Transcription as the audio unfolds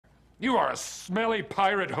You are a smelly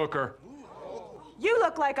pirate hooker. You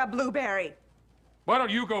look like a blueberry. Why don't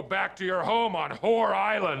you go back to your home on Whore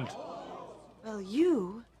Island? Well,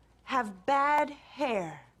 you have bad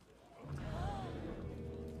hair.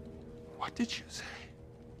 What did you say?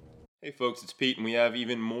 Hey folks, it's Pete, and we have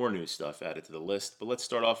even more new stuff added to the list. But let's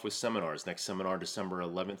start off with seminars. Next seminar, December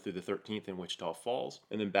 11th through the 13th in Wichita Falls,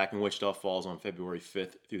 and then back in Wichita Falls on February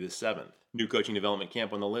 5th through the 7th. New coaching development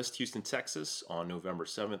camp on the list, Houston, Texas on November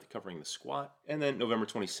 7th, covering the squat, and then November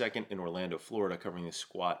 22nd in Orlando, Florida, covering the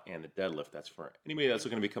squat and the deadlift. That's for anybody that's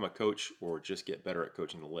looking to become a coach or just get better at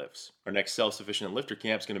coaching the lifts. Our next self-sufficient lifter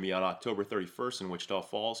camp is going to be on October 31st in Wichita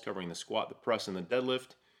Falls, covering the squat, the press, and the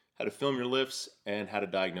deadlift, how to film your lifts, and how to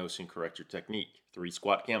diagnose and correct your technique. 3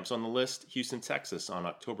 squat camps on the list, Houston, Texas on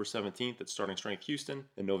October 17th at Starting Strength Houston,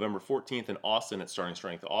 and November 14th in Austin at Starting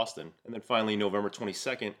Strength Austin, and then finally November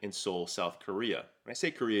 22nd in Seoul, South Korea. When I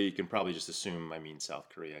say Korea, you can probably just assume I mean South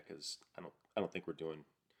Korea, because I don't think we're doing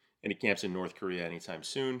any camps in North Korea anytime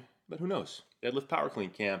soon, but who knows. Deadlift Power Clean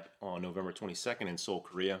camp on November 22nd in Seoul,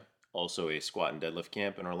 Korea. Also a squat and deadlift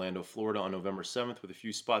camp in Orlando, Florida on November 7th with a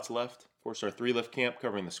few spots left. Of course, our 3-lift camp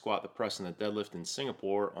covering the squat, the press, and the deadlift in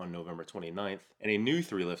Singapore on November 29th. And a new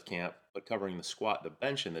 3-lift camp, but covering the squat, the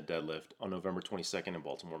bench, and the deadlift on November 22nd in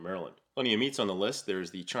Baltimore, Maryland. Plenty of meets on the list. There's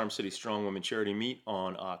the Charm City Strong Women Charity Meet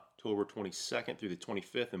on October 22nd through the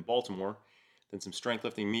 25th in Baltimore. Then some strength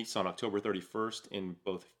lifting meets on October 31st in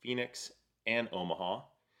both Phoenix and Omaha.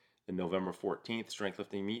 Then November 14th, strength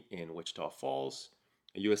lifting meet in Wichita Falls.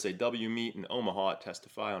 A USAW meet in Omaha at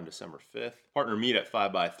Testify on December 5th. Partner meet at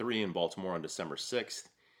 5x3 in Baltimore on December 6th.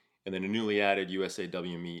 And then a newly added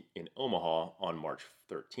USAW meet in Omaha on March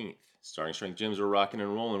 13th. Starting Strength gyms are rocking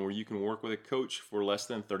and rolling where you can work with a coach for less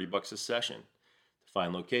than $30 a session. To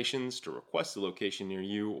find locations, to request a location near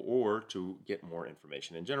you, or to get more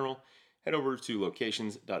information in general, head over to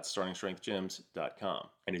locations.startingstrengthgyms.com.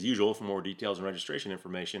 And as usual, for more details and registration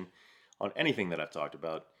information on anything that I've talked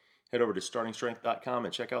about, head over to startingstrength.com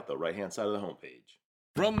and check out the right-hand side of the homepage.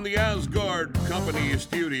 From the Asgard Company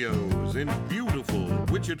Studios in beautiful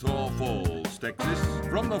Wichita Falls, Texas,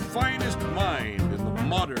 from the finest mind in the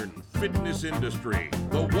modern fitness industry,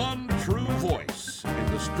 the one true voice in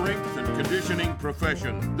the strength and conditioning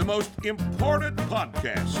profession, the most important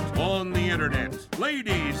podcast on the internet.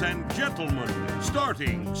 Ladies and gentlemen,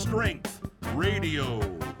 Starting Strength Radio.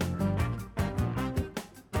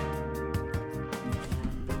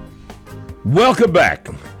 Welcome back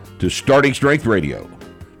to Starting Strength Radio.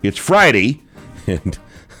 It's Friday, and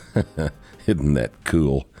isn't that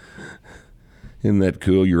cool? Isn't that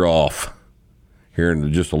cool? You're off. Here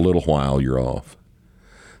in just a little while, you're off.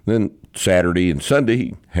 Then Saturday and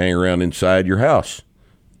Sunday, hang around inside your house.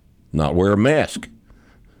 Not wear a mask.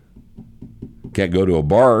 Can't go to a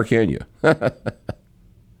bar, can you?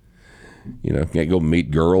 Can't go meet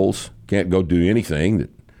girls. Can't go do anything that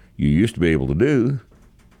you used to be able to do.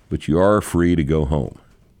 But you are free to go home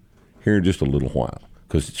here in just a little while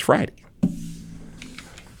because it's Friday.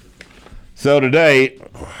 So today,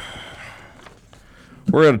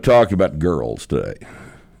 we're going to talk about girls today.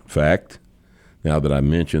 In fact, now that I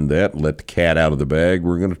mentioned that, let the cat out of the bag,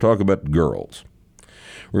 we're going to talk about girls.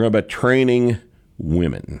 We're going to talk about training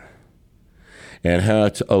women and how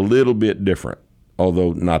it's a little bit different,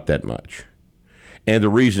 although not that much, and the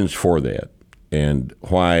reasons for that and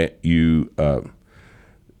why you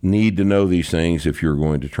need to know these things if you're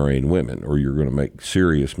going to train women or you're going to make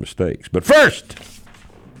serious mistakes. But first,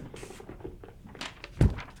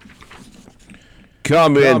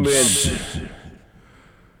 comments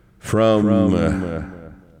from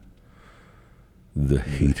the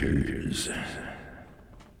haters.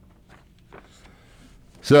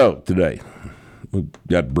 So today, we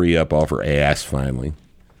got Bree up off her ass finally.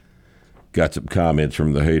 Got some comments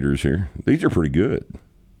from the haters here. These are pretty good.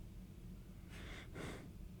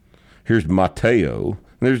 Here's Mateo.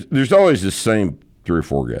 There's always the same 3 or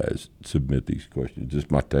 4 guys submit these questions. This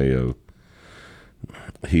Mateo,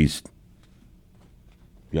 he's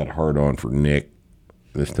got a hard on for Nick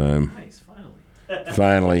this time. Nice,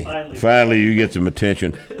 finally. Finally, you get some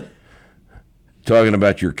attention. Talking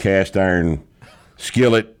about your cast iron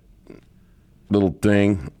skillet little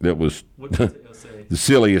thing that was the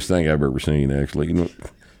silliest thing I've ever seen, actually.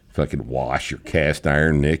 Fucking wash your cast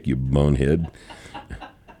iron, Nick, you bonehead.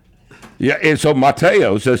 Yeah, and so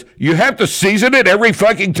Mateo says, you have to season it every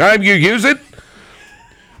fucking time you use it?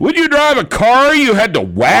 Would you drive a car you had to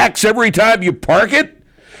wax every time you park it?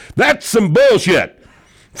 That's some bullshit.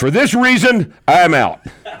 For this reason, I'm out.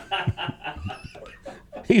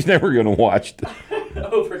 He's never going to watch.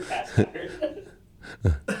 Overcast.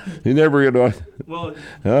 You never get to. Well,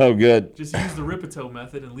 Oh, good. just use the Ripito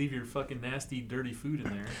method and leave your fucking nasty, dirty food in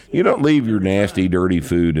there. You don't leave your nasty, dirty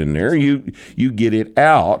food in there. You get it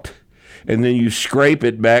out, and then you scrape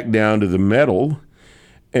it back down to the metal.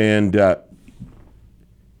 And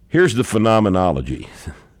here's the phenomenology.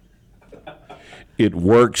 It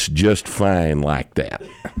works just fine like that.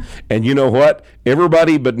 And you know what?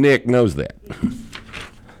 Everybody but Nick knows that.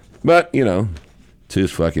 But, it's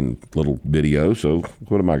his fucking little video, so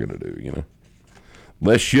what am I going to do,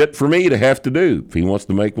 Less shit for me to have to do. If he wants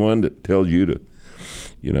to make one that tells you to,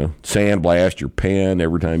 sandblast your pen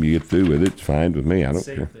every time you get through with it, it's fine with me. I don't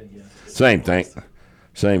care. Thing, yeah. Same thing.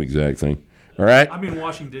 Same exact thing. All right? I mean,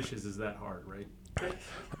 washing dishes is that hard, right?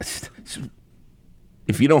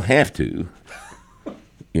 If you don't have to,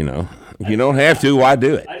 if you don't have to, why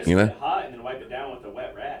do it? I just get it hot and then wipe it down with a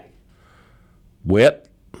wet rag. Wet?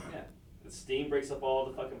 Yeah. The steam breaks up all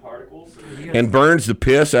the fucking particles. And burns the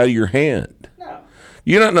piss out of your hand. No.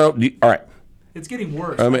 You don't know. All right. It's getting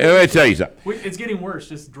worse. Let me tell you something. It's getting worse.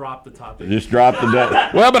 Just drop the topic. Just drop the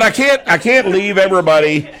well, but I can't leave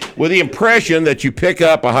everybody with the impression that you pick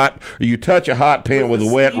up or you touch a hot pan with a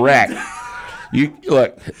wet rack. You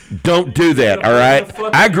look, don't do that, all right?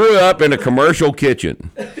 I grew up in a commercial kitchen,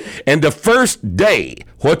 and the first day,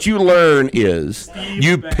 what you learn is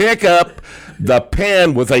you pick up the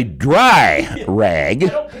pan with a dry rag. I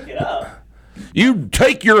don't pick it up. You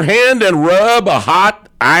take your hand and rub a hot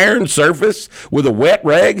iron surface with a wet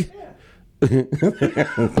rag.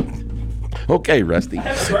 Okay, Rusty.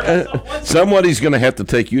 Somebody's going to have to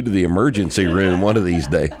take you to the emergency room one of these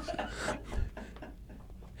days.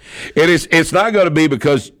 It's not going to be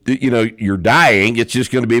because you're dying. It's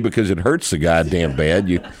just going to be because it hurts so goddamn bad.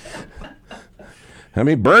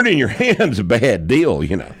 Burning your hand's a bad deal.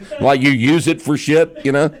 Like you use it for shit.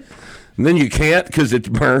 And then you can't because it's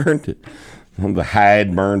burned. The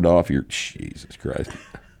hide burned off your Jesus Christ.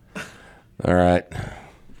 All right.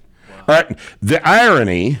 The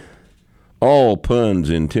irony, all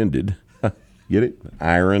puns intended. Get it?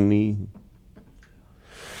 Irony.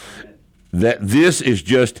 That this is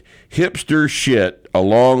just hipster shit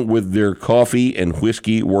along with their coffee and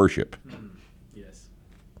whiskey worship. Yes.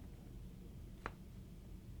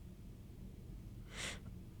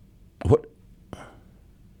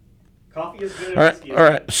 Coffee is good. All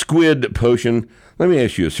right. Squid potion. Let me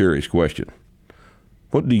ask you a serious question.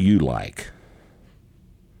 What do you like?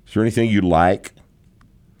 Is there anything you like?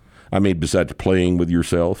 Besides playing with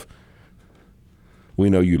yourself? We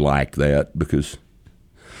know you like that because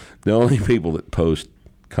the only people that post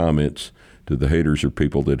comments to the haters are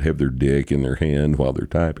people that have their dick in their hand while they're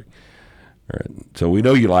typing. All right. So we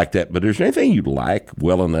know you like that, but is there anything you like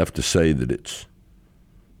well enough to say that it's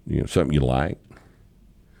something you like?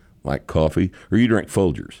 Like coffee? Or you drink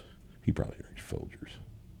Folgers? He probably drinks Folgers.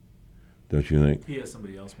 Don't you think? He has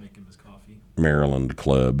somebody else make him his coffee. Maryland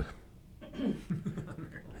Club.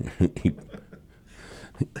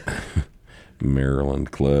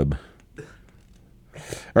 Maryland Club.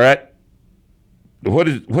 All right. What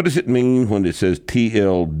does it mean when it says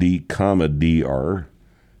TLD, DR?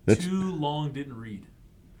 That's too long didn't read.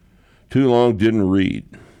 Too long didn't read.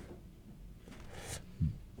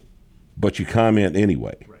 But you comment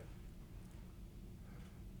anyway. Right.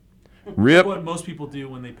 Rip. What most people do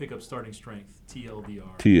when they pick up starting strength,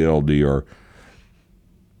 TLDR. TLDR.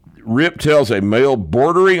 Rip tells a male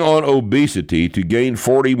bordering on obesity to gain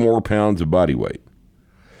 40 more pounds of body weight.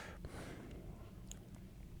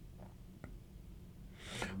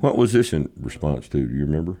 What was this in response to? Do you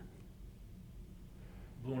remember?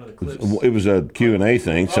 One of the clips. It was a Q&A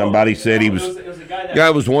thing. Somebody said he was... It was a guy Guy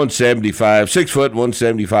was 175, 6 foot,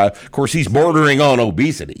 175. Of course, he's bordering on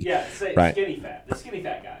obesity. Yeah, right. The skinny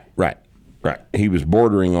fat guy. Right. He was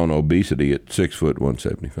bordering on obesity at 6 foot,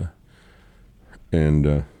 175. And,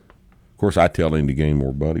 of course, I tell him to gain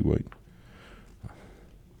more body weight.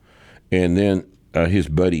 And then his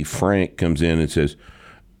buddy Frank comes in and says,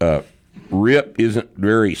 Rip isn't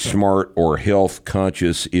very smart or health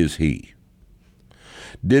conscious, is he?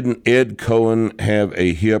 Didn't Ed Cohen have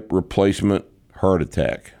a hip replacement heart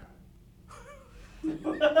attack?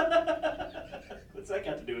 What's that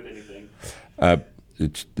got to do with anything?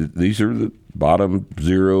 These are the bottom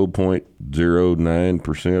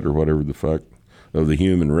 0.09% or whatever the fuck of the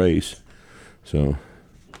human race. So,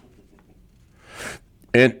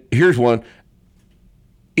 and here's one.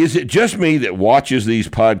 Is it just me that watches these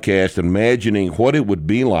podcasts imagining what it would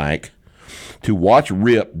be like to watch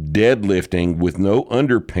Rip deadlifting with no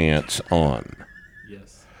underpants on?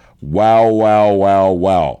 Yes.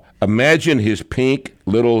 Wow. Imagine his pink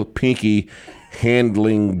little pinky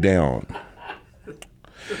handling down.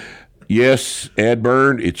 Yes,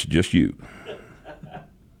 Adburn, it's just you.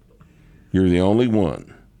 You're the only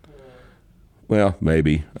one. Well,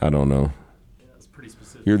 maybe. I don't know. Yeah, that's pretty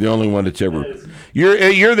specific. You're the only one that's ever.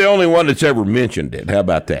 You're the only one that's ever mentioned it. How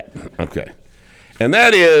about that? Okay, and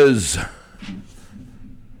that is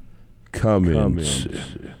comments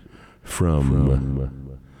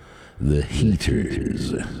from the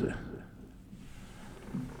heaters.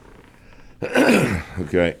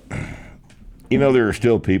 Okay, you know there are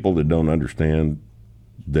still people that don't understand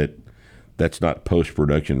that that's not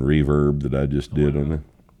post-production reverb that I just did on it.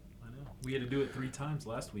 I know. We had to do it 3 times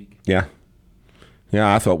last week. Yeah.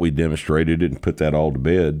 Yeah, I thought we demonstrated it and put that all to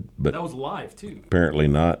bed, but That was live, too. apparently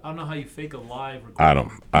not. I don't know how you fake a live recording.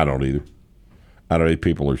 I don't either. I don't.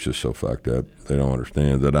 People are just so fucked up. They don't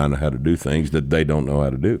understand that I know how to do things that they don't know how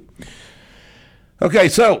to do. Okay,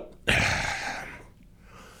 so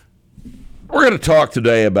we're going to talk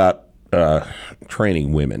today about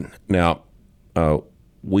training women. Now,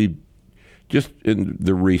 we just in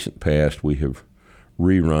the recent past, we have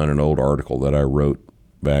rerun an old article that I wrote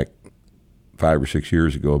back 5 or 6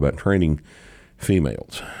 years ago about training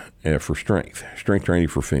females for strength training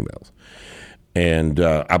for females. And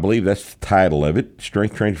I believe that's the title of it,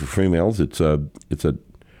 Strength Training for Females. It's a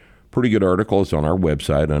pretty good article. It's on our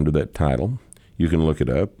website under that title. You can look it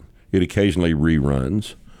up. It occasionally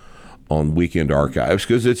reruns on Weekend Archives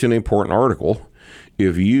because it's an important article.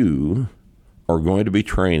 If you are going to be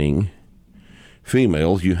training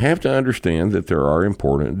females, you have to understand that there are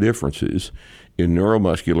important differences in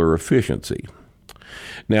neuromuscular efficiency.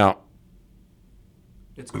 Now,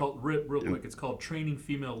 It's called, real quick, it's called Training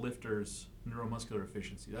Female Lifters Neuromuscular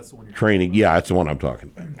Efficiency. That's the one you're training, yeah, that's the one I'm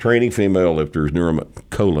talking about. Training female lifters, subtitled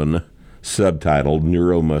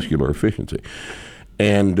neuromuscular efficiency.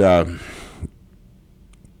 And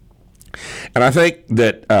I think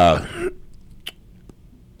that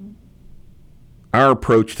our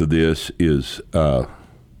approach to this is the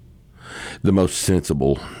most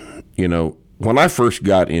sensible. You know, when I first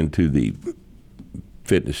got into the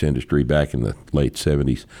fitness industry back in the late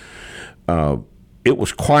 70s, it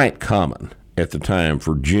was quite common at the time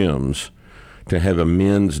for gyms to have a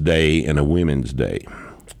men's day and a women's day.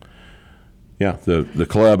 Yeah, the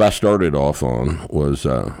club I started off on was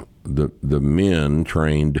the men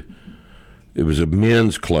trained. It was a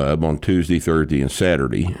men's club on Tuesday, Thursday, and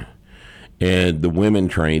Saturday, and the women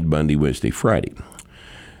trained Monday, Wednesday, Friday.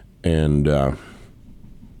 And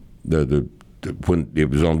when it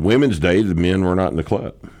was on Women's Day, the men were not in the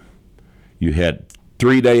club. You had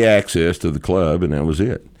 3-day access to the club, and that was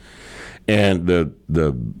it. And the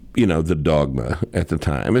dogma at the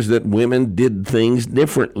time is that women did things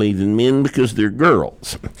differently than men because they're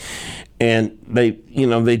girls, and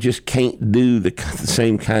they just can't do the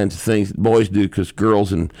same kinds of things that boys do because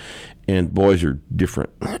girls and boys are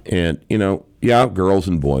different. And girls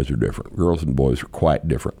and boys are different. Girls and boys are quite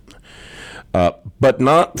different, but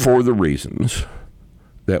not for the reasons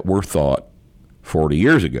that were thought 40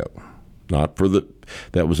 years ago. Not for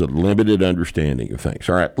that was a limited understanding of things.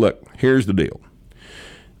 All right, look, here's the deal.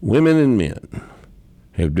 Women and men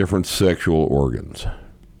have different sexual organs,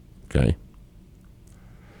 okay?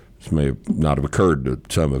 This may not have occurred to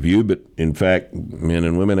some of you, but in fact, men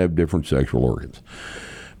and women have different sexual organs.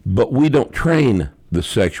 But we don't train the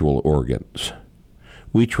sexual organs.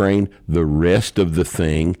 We train the rest of the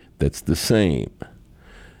thing that's the same.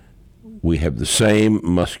 We have the same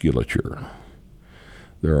musculature.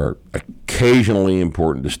 There are occasionally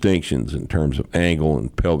important distinctions in terms of angle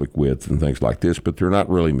and pelvic width and things like this, but they're not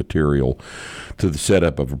really material to the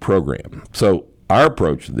setup of a program. So our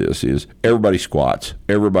approach to this is everybody squats,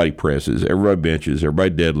 everybody presses, everybody benches,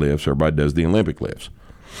 everybody deadlifts, everybody does the Olympic lifts.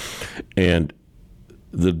 And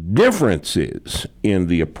the difference is in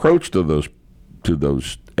the approach to those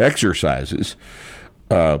exercises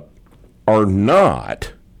are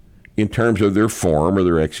not in terms of their form or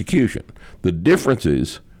their execution. The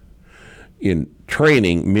differences in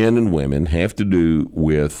training men and women have to do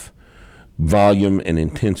with volume and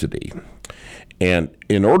intensity. And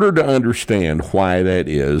in order to understand why that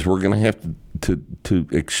is, we're going to have to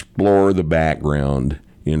explore the background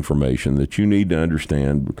information that you need to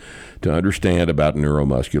understand about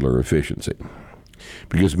neuromuscular efficiency.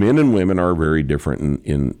 Because men and women are very different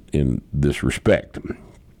in this respect.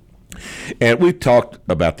 And we've talked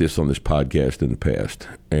about this on this podcast in the past.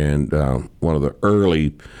 And one of the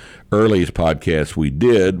earliest podcasts we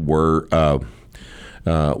did was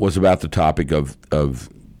about the topic of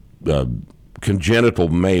congenital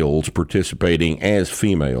males participating as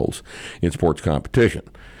females in sports competition.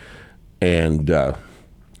 And I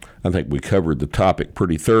think we covered the topic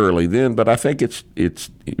pretty thoroughly then, but I think it's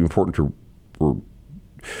important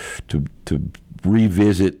to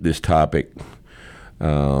revisit this topic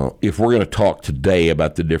if we're going to talk today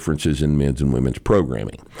about the differences in men's and women's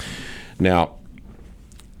programming. Now,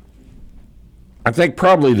 I think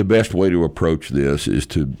probably the best way to approach this is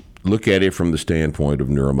to look at it from the standpoint of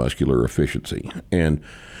neuromuscular efficiency. And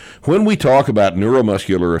when we talk about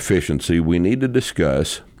neuromuscular efficiency, we need to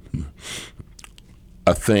discuss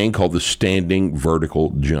a thing called the standing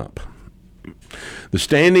vertical jump. The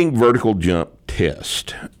standing vertical jump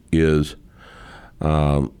test is,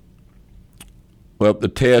 the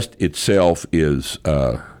test itself is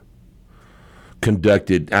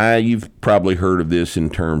conducted. You've probably heard of this in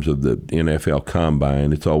terms of the NFL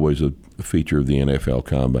Combine. It's always a feature of the NFL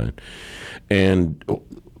Combine. And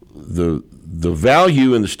the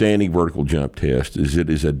value in the standing vertical jump test is it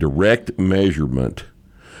is a direct measurement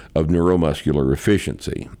of neuromuscular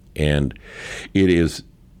efficiency. And it's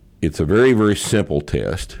a very, very simple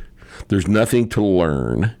test. There's nothing to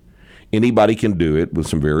learn. Anybody can do it with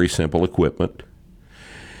some very simple equipment.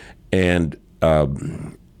 And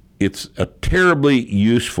it's a terribly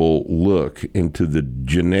useful look into the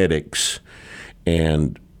genetics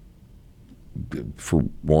and, for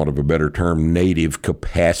want of a better term, native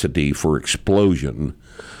capacity for explosion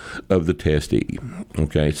of the testee.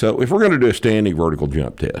 Okay, so if we're going to do a standing vertical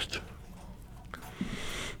jump test,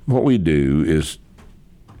 what we do is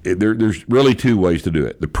there's really two ways to do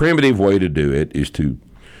it. The primitive way to do it is to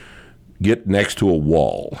get next to a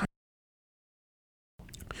wall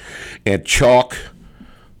and chalk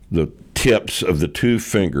the tips of the two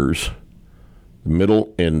fingers, the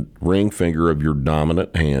middle and ring finger of your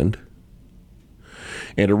dominant hand,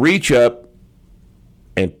 and to reach up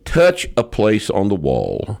and touch a place on the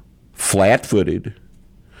wall, flat-footed,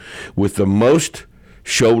 with the most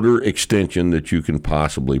shoulder extension that you can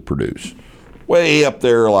possibly produce. Way up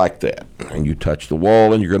there like that. And you touch the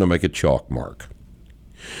wall and you're going to make a chalk mark.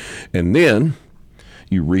 And then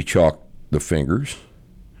you re-chalk the fingers,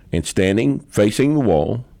 and standing facing the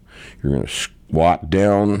wall, you're going to squat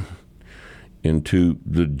down into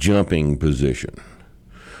the jumping position,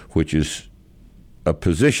 which is a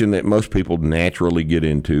position that most people naturally get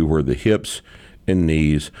into where the hips and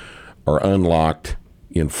knees are unlocked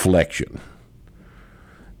in flexion.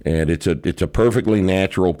 And it's a perfectly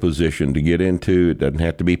natural position to get into. It doesn't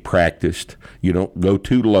have to be practiced. You don't go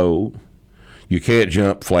too low. You can't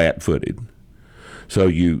jump flat-footed. So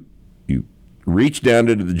you reach down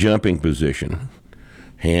into the jumping position,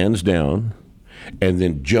 hands down, and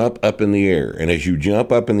then jump up in the air. And as you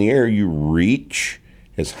jump up in the air, you reach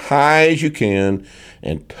as high as you can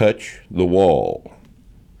and touch the wall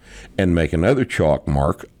and make another chalk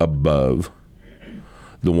mark above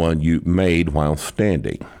the one you made while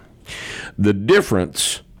standing. The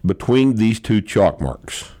difference between these two chalk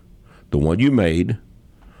marks, the one you made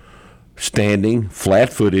standing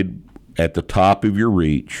flat-footed at the top of your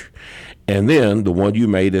reach, and then the one you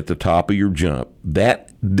made at the top of your jump,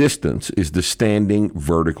 that distance is the standing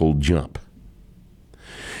vertical jump.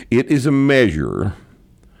 It is a measure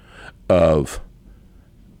of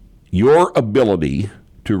your ability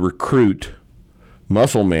to recruit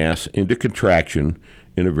muscle mass into contraction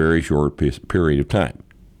in a very short period of time.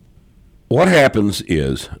 What happens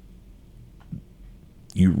is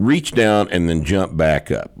you reach down and then jump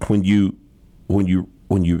back up. When you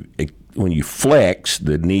flex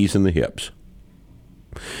the knees and the hips,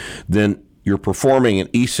 then you're performing an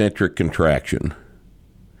eccentric contraction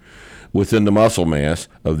within the muscle mass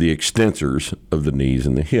of the extensors of the knees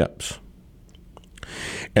and the hips.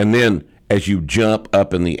 And then as you jump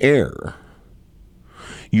up in the air,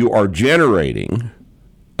 you are generating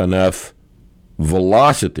enough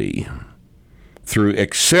velocity through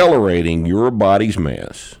accelerating your body's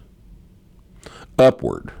mass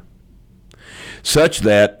upward, such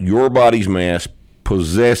that your body's mass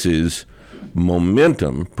possesses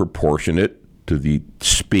momentum proportionate to the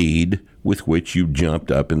speed with which you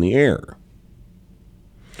jumped up in the air.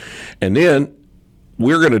 And then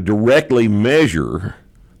we're going to directly measure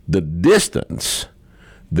the distance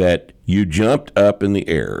that you jumped up in the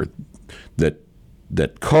air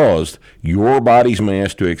that caused your body's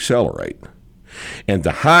mass to accelerate. And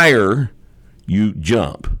the higher you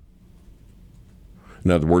jump,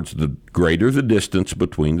 in other words, the greater the distance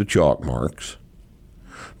between the chalk marks,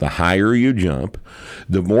 the higher you jump,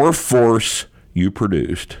 the more force you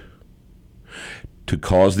produced to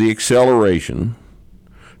cause the acceleration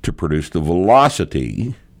to produce the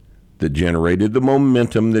velocity that generated the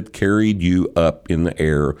momentum that carried you up in the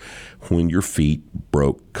air when your feet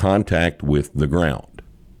broke contact with the ground.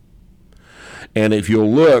 And if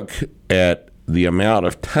you'll look at the amount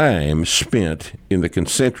of time spent in the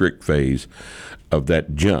concentric phase of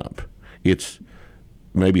that jump, it's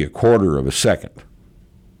maybe a quarter of a second.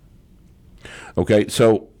 Okay,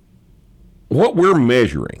 so what we're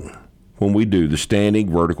measuring when we do the standing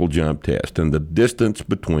vertical jump test and the distance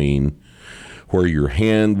between where your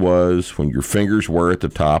hand was when your fingers were at the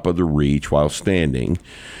top of the reach while standing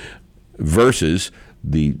versus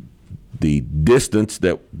the distance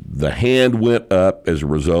that the hand went up as a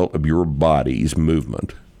result of your body's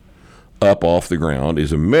movement up off the ground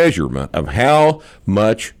is a measurement of how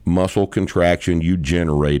much muscle contraction you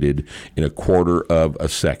generated in a quarter of a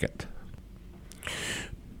second.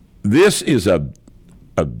 This is a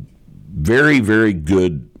very, very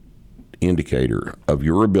good indicator of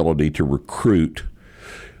your ability to recruit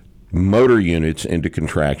motor units into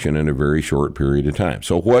contraction in a very short period of time.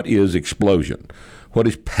 So what is explosion? What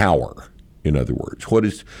is power, in other words? What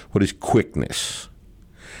is quickness?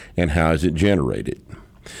 And how is it generated?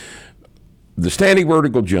 The standing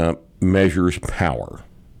vertical jump measures power.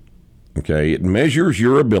 Okay, it measures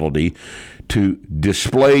your ability to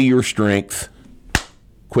display your strength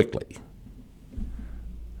quickly.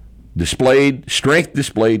 Strength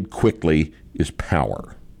displayed quickly is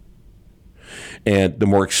power. And the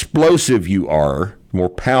more explosive you are, the more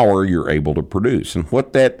power you're able to produce. And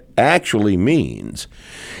what that actually means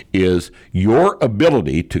is your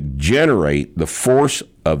ability to generate the force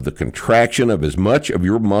of the contraction of as much of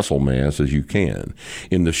your muscle mass as you can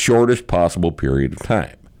in the shortest possible period of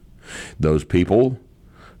time. Those people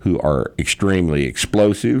who are extremely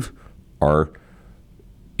explosive are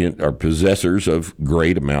possessors of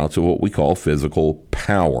great amounts of what we call physical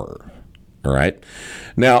power. All right?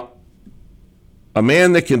 Now, a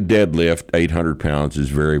man that can deadlift 800 pounds is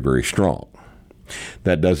very, very strong.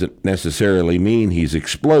 That doesn't necessarily mean he's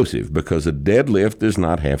explosive because a deadlift does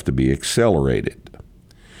not have to be accelerated.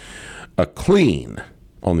 A clean,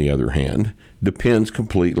 on the other hand, depends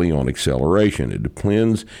completely on acceleration. It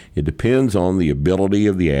depends on the ability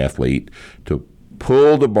of the athlete to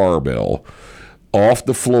pull the barbell off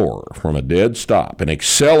the floor from a dead stop and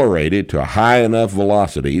accelerate it to a high enough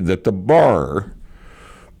velocity that the bar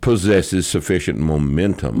possesses sufficient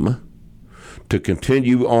momentum to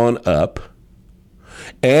continue on up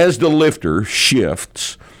as the lifter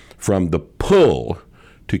shifts from the pull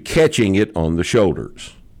to catching it on the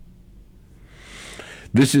shoulders.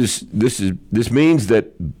 This means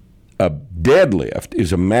that a deadlift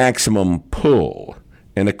is a maximum pull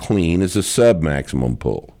and a clean is a sub-maximum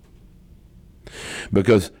pull.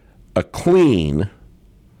 Because a clean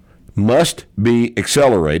must be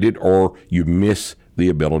accelerated or you miss the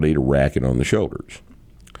ability to rack it on the shoulders.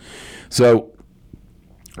 So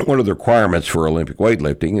one of the requirements for Olympic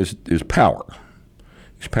weightlifting is power.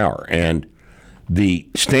 It's power. And the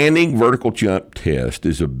standing vertical jump test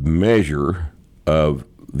is a measure of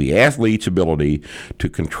the athlete's ability to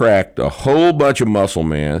contract a whole bunch of muscle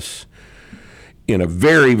mass in a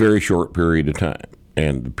very, very short period of time.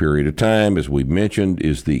 And the period of time, as we mentioned,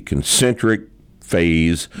 is the concentric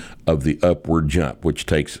phase of the upward jump, which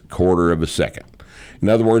takes a quarter of a second. In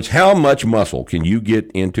other words, how much muscle can you get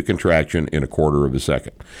into contraction in a quarter of a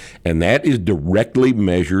second? And that is directly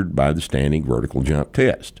measured by the standing vertical jump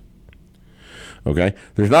test. Okay?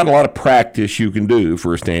 There's not a lot of practice you can do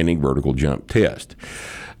for a standing vertical jump test.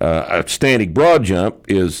 A standing broad jump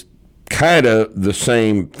is kind of the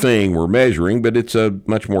same thing we're measuring, but it's a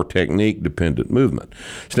much more technique-dependent movement.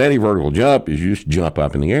 Standing vertical jump is you just jump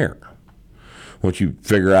up in the air. Once you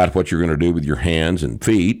figure out what you're going to do with your hands and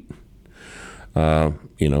feet,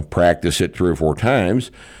 practice it 3 or 4 times,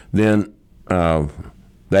 then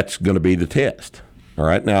that's going to be the test. All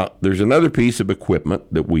right. Now, there's another piece of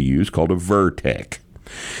equipment that we use called a Vertec.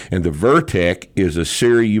 And the Vertec is a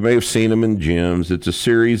series, you may have seen them in gyms, it's a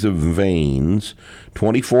series of vanes,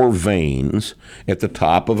 24 vanes at the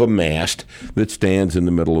top of a mast that stands in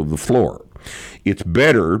the middle of the floor. It's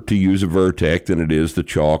better to use a Vertec than it is the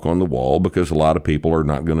chalk on the wall because a lot of people are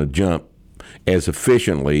not going to jump as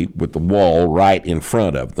efficiently with the wall right in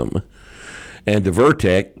front of them. And the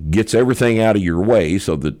Vertec gets everything out of your way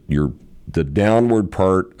so that the downward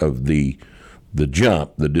part of the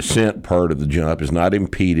jump, the descent part of the jump, is not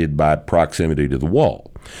impeded by proximity to the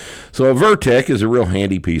wall. So a Vertec is a real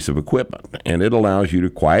handy piece of equipment, and it allows you to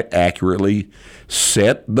quite accurately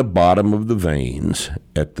set the bottom of the vanes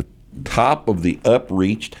at the top of the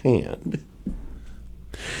upreached hand,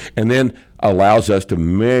 and then allows us to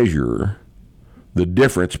measure the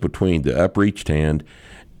difference between the upreached hand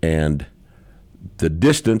and the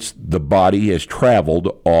distance the body has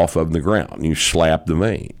traveled off of the ground. You slap the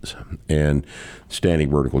vanes. And standing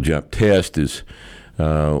vertical jump test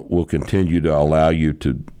will continue to allow you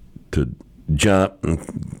to jump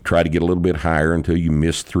and try to get a little bit higher until you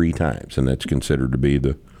miss 3 times. And that's considered to be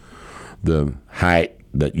the height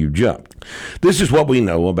that you jumped. This is what we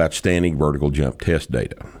know about standing vertical jump test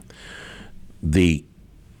data. The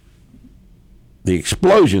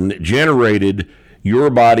explosion that generated your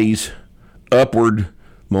body's upward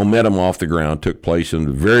momentum off the ground took place in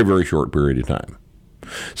a very, very short period of time.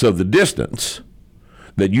 So the distance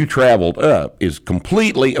that you traveled up is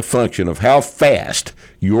completely a function of how fast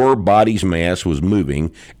your body's mass was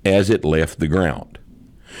moving as it left the ground.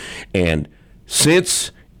 And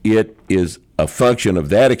since it is a function of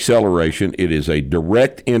that acceleration, it is a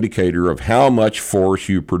direct indicator of how much force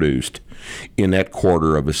you produced in that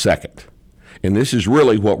quarter of a second. And this is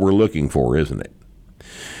really what we're looking for, isn't it?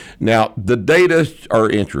 Now, the data are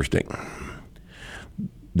interesting.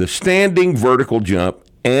 The standing vertical jump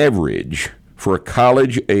average for a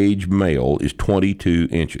college-age male is 22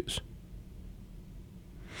 inches.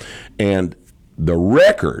 And the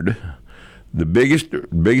record, the biggest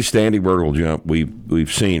standing vertical jump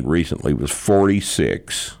we've seen recently was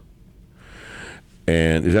 46.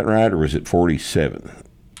 And is that right, or was it 47?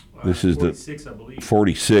 This is 46, I believe.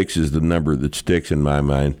 46 is the number that sticks in my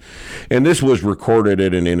mind. And this was recorded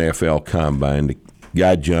at an NFL combine. The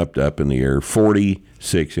guy jumped up in the air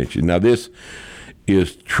 46 inches. Now, this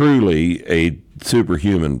is truly a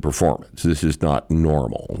superhuman performance. This is not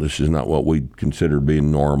normal. This is not what we consider to be a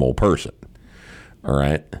normal person. All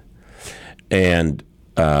right? And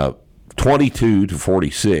 22 to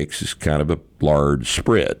 46 is kind of a large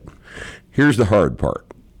spread. Here's the hard part.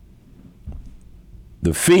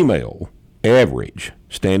 The female average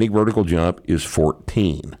standing vertical jump is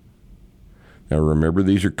 14. Now remember,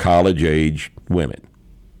 these are college-age women.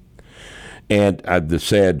 And the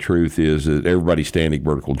sad truth is that everybody's standing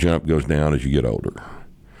vertical jump goes down as you get older.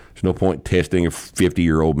 There's no point testing a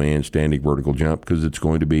 50-year-old man's standing vertical jump because it's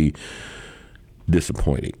going to be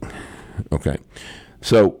disappointing. Okay.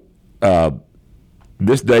 So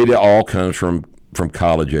this data all comes from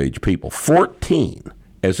college-age people. 14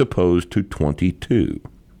 as opposed to 22.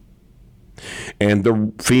 And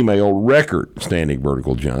the female record standing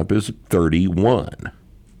vertical jump is 31.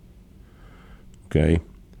 Okay?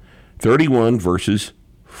 31 versus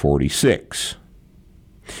 46.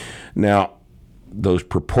 Now, those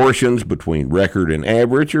proportions between record and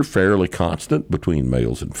average are fairly constant between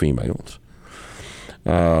males and females.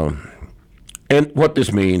 And what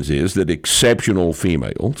this means is that exceptional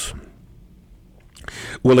females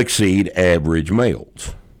will exceed average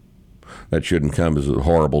males. That shouldn't come as a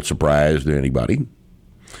horrible surprise to anybody.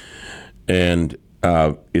 And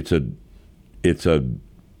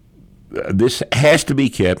this has to be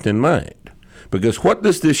kept in mind, because what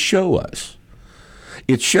does this show us?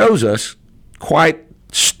 It shows us quite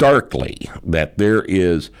starkly that there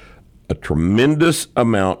is a tremendous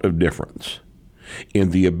amount of difference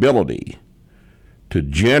in the ability to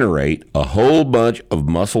generate a whole bunch of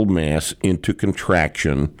muscle mass into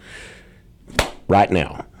contraction right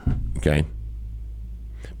now, okay,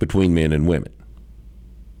 between men and women.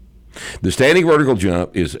 The standing vertical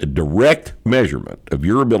jump is a direct measurement of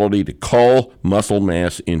your ability to call muscle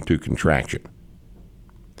mass into contraction.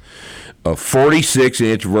 A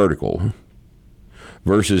 46-inch vertical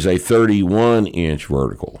versus a 31-inch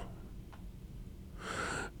vertical.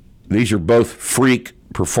 These are both freak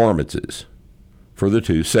performances for the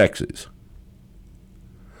two sexes.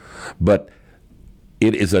 But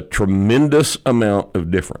it is a tremendous amount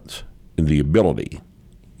of difference in the ability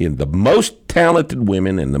in the most talented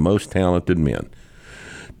women and the most talented men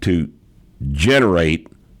to generate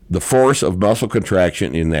the force of muscle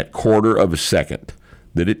contraction in that quarter of a second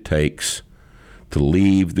that it takes to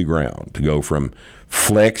leave the ground, to go from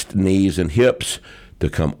flexed knees and hips to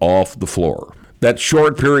come off the floor. That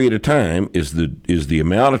short period of time is the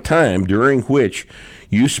amount of time during which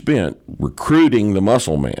you spent recruiting the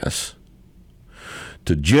muscle mass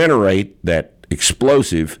to generate that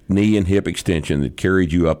explosive knee and hip extension that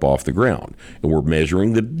carried you up off the ground. And we're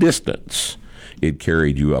measuring the distance it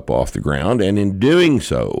carried you up off the ground. And in doing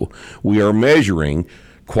so, we are measuring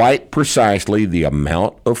quite precisely the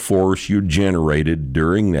amount of force you generated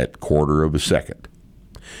during that quarter of a second.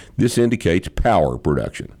 This indicates power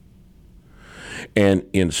production. And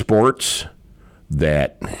in sports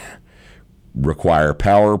that require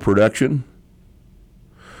power production,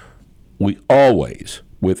 we always,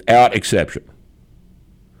 without exception,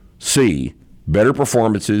 see better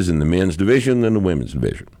performances in the men's division than the women's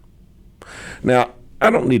division. Now, I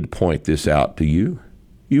don't need to point this out to you.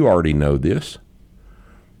 You already know this.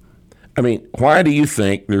 I mean, why do you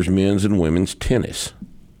think there's men's and women's tennis?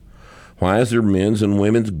 Why is there men's and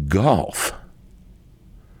women's golf?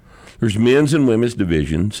 There's men's and women's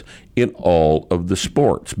divisions in all of the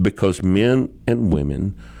sports because men and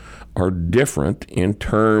women are different in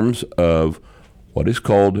terms of what is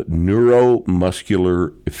called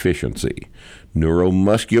neuromuscular efficiency.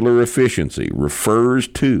 Neuromuscular efficiency refers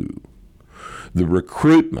to the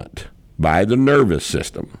recruitment by the nervous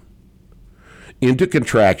system into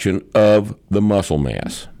contraction of the muscle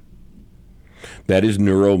mass. That is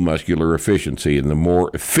neuromuscular efficiency, and the more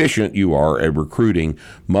efficient you are at recruiting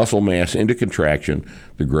muscle mass into contraction,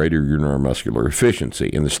 the greater your neuromuscular efficiency.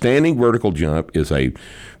 And the standing vertical jump is a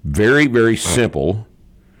very, very simple,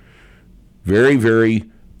 very, very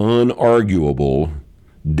unarguable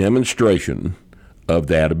demonstration of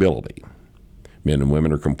that ability. Men and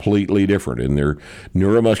women are completely different in their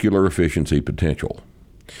neuromuscular efficiency potential.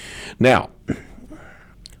 Now,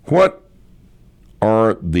 what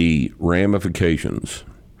are the ramifications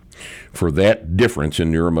for that difference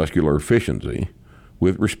in neuromuscular efficiency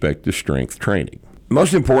with respect to strength training?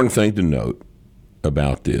 Most important thing to note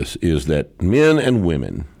about this is that men and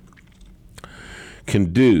women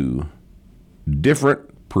can do different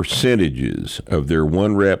percentages of their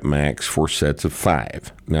 1 rep max for sets of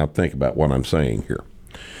 5. Now think about what I'm saying here.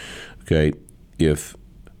 Okay, if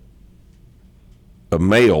a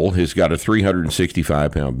male has got a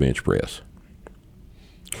 365-pound bench press,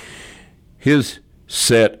 his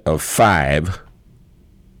set of 5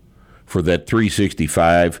 for that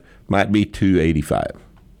 365 might be 285.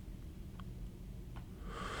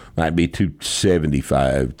 Might be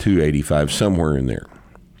 275, 285, somewhere in there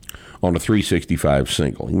on a 365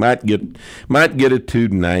 single. He might get a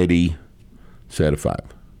 290 set of 5,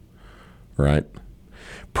 right?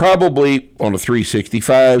 Probably on a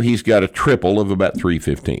 365, he's got a triple of about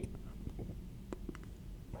 315.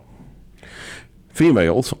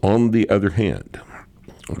 Females, on the other hand,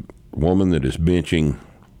 a woman that is benching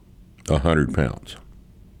 100 pounds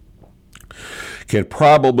can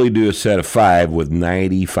probably do a set of 5 with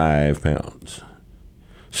 95 pounds,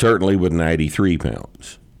 certainly with 93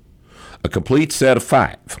 pounds. A complete set of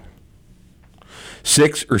 5,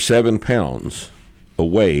 6 or 7 pounds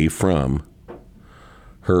away from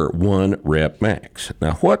her 1 rep max.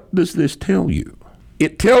 Now, what does this tell you?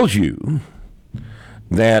 It tells you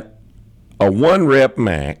that a 1 rep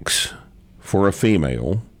max for a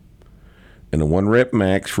female and a 1 rep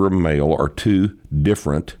max for a male are two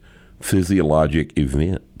different physiologic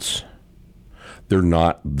events. They're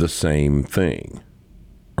not the same thing,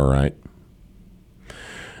 all right?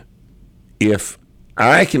 If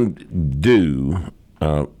I can do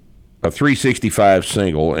a 365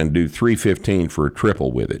 single and do 315 for a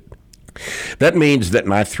triple with it, that means that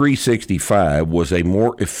my 365 was a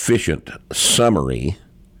more efficient summary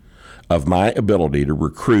of my ability to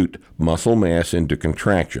recruit muscle mass into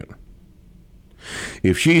contraction.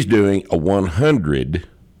 If she's doing a 100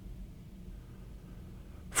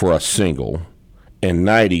 for a single and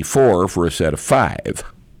 94 for a set of 5,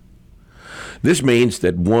 this means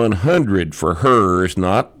that 100 for her is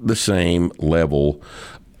not the same level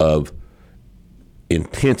of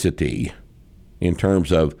intensity in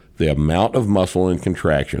terms of the amount of muscle in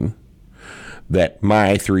contraction that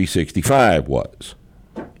my 365 was.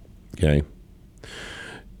 Okay?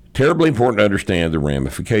 Terribly important to understand the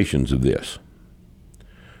ramifications of this.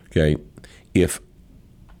 Okay? If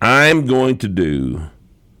I'm going to do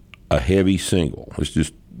a heavy single, let's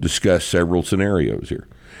just discuss several scenarios here,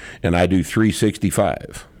 and I do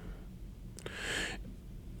 365,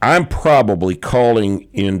 I'm probably calling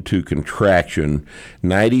into contraction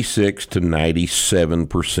 96 to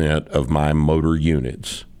 97% of my motor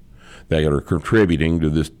units that are contributing to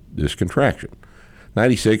this contraction.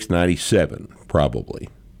 96, 97, probably.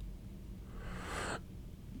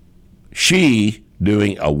 She,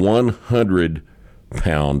 doing a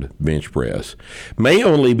 100-pound bench press, may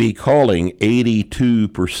only be calling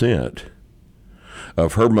 82%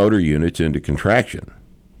 of her motor units into contraction.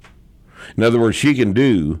 In other words, she can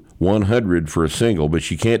do 100 for a single, but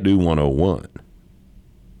she can't do 101.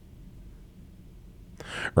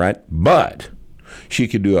 Right? But she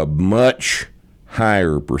could do a much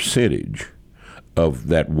higher percentage of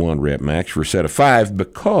that 1 rep max for a set of 5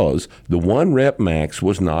 because the 1 rep max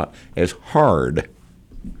was not as hard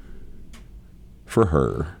for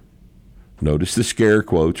her. Notice the scare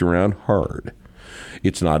quotes around hard.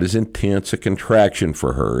 It's not as intense a contraction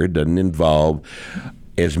for her. It doesn't involve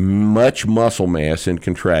as much muscle mass in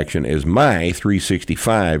contraction as my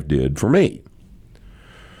 365 did for me.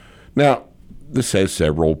 Now, this has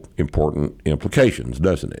several important implications,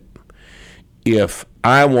 doesn't it? If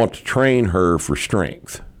I want to train her for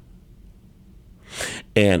strength,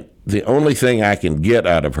 and the only thing I can get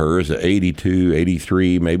out of her is an 82,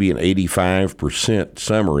 83, maybe an 85%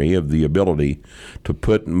 summary of the ability to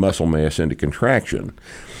put muscle mass into contraction,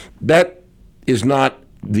 that is not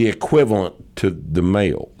the equivalent to the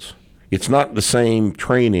males. It's not the same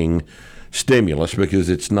training stimulus because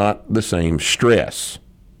it's not the same stress.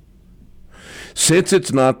 Since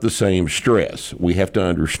it's not the same stress, we have to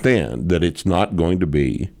understand that it's not going to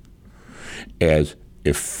be as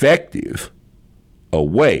effective a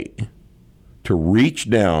way to reach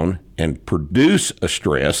down and produce a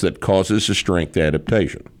stress that causes a strength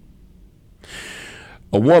adaptation.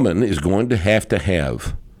 A woman is going to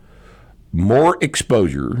have more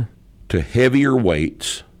exposure to heavier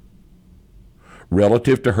weights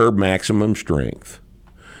relative to her maximum strength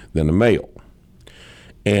than a male.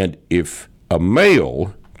 And if a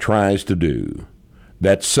male tries to do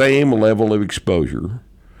that same level of exposure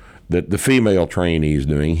that the female trainee is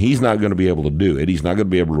doing, he's not going to be able to do it. He's not going to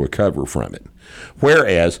be able to recover from it.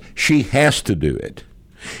 Whereas she has to do it,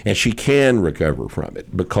 and she can recover from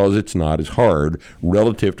it because it's not as hard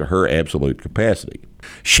relative to her absolute capacity.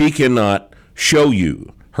 She cannot show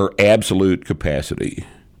you her absolute capacity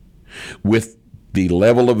with the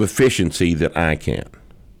level of efficiency that I can.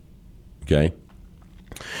 Okay?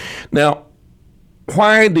 Now,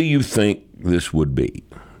 why do you think this would be?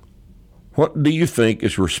 What do you think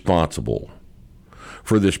is responsible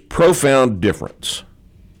for this profound difference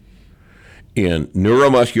in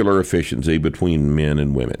neuromuscular efficiency between men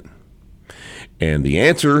and women? And the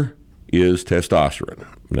answer is testosterone.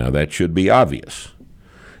 Now, that should be obvious.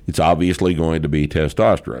 It's obviously going to be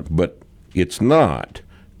testosterone, but it's not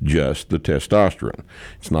just the testosterone.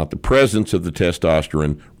 It's not the presence of the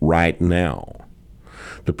testosterone right now.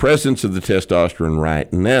 The presence of the testosterone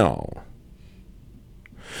right now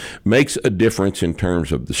makes a difference in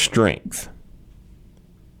terms of the strength.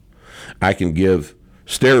 I can give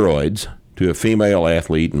steroids to a female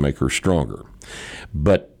athlete and make her stronger.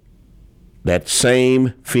 But that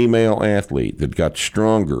same female athlete that got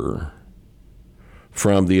stronger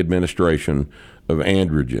from the administration of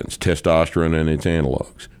androgens, testosterone and its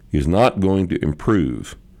analogs, is not going to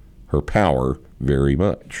improve her power very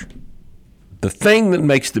much. The thing that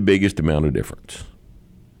makes the biggest amount of difference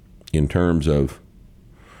in terms of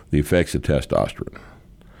the effects of testosterone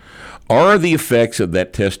are the effects of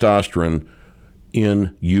that testosterone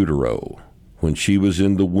in utero. When she was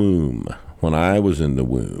in the womb, when I was in the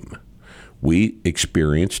womb, we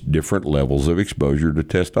experienced different levels of exposure to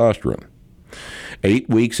testosterone. 8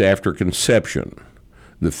 weeks after conception,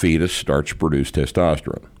 the fetus starts to produce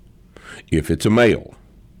testosterone. If it's a male,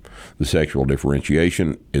 the sexual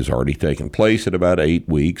differentiation is already taken place at about 8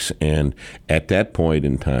 weeks, and at that point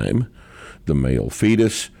in time, the male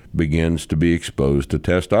fetus begins to be exposed to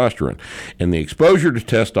testosterone. And the exposure to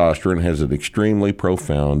testosterone has an extremely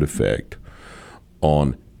profound effect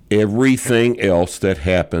on everything else that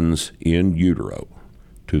happens in utero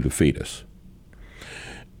to the fetus.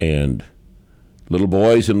 And little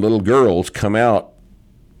boys and little girls come out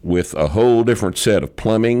with a whole different set of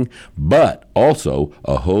plumbing, but also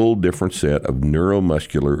a whole different set of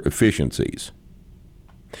neuromuscular efficiencies.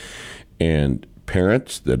 And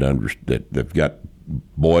parents that've got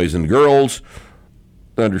boys and girls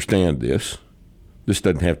understand this. This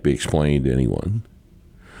doesn't have to be explained to anyone.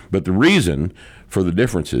 But the reason for the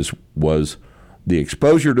differences was the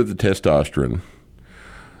exposure to the testosterone,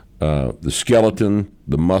 the skeleton,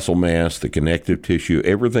 the muscle mass, the connective tissue,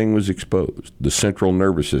 everything was exposed. The central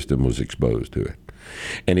nervous system was exposed to it.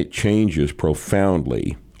 And it changes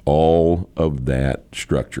profoundly all of that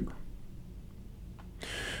structure.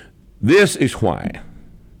 This is why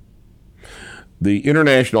the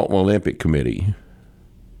International Olympic Committee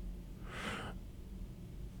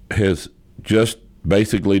has just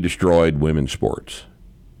basically destroyed women's sports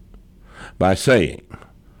by saying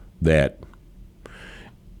that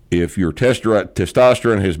if your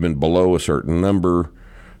testosterone has been below a certain number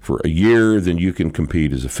for a year, then you can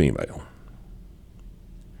compete as a female.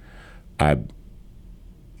 I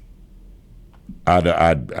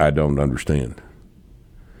don't understand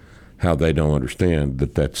how they don't understand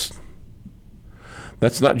that that's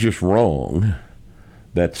not just wrong.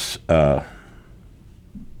 That's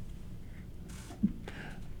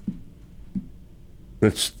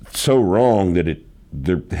so wrong that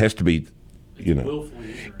there has to be,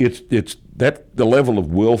 it's that the level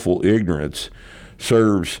of willful ignorance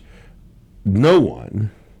serves no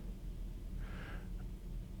one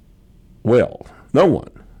well. No one.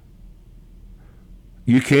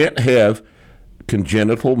 You can't have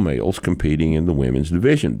congenital males competing in the women's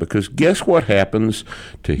division, because guess what happens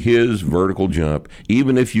to his vertical jump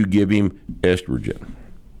even if you give him estrogen?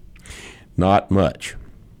 Not much.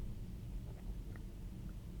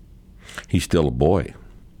 He's still a boy.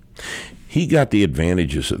 He got the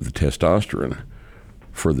advantages of the testosterone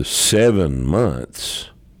for the 7 months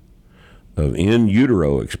of in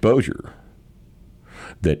utero exposure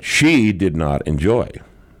that she did not enjoy.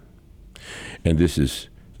 And this is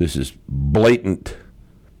blatant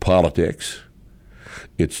politics.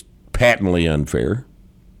 It's patently unfair.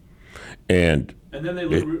 And then they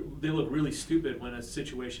look really stupid when a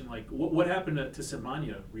situation like what happened to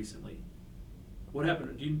Semenya recently. What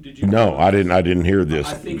happened? Did you? No, I didn't hear this.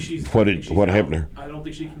 I think she's. What happened to her? I don't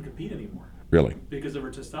think she can compete anymore. Really? Because of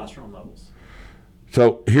her testosterone levels.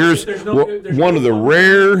 So here's one of the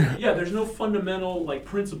rare. Yeah, there's no fundamental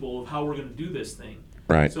principle of how we're going to do this thing.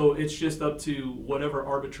 Right. So it's just up to whatever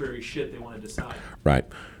arbitrary shit they want to decide. Right.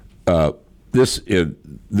 This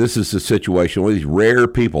is a situation with these rare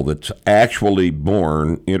people that's actually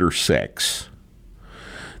born intersex.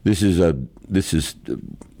 This is 1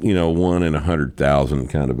 in 100,000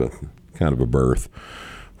 kind of a birth,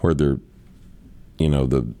 where they're,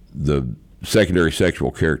 the secondary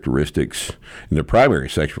sexual characteristics and the primary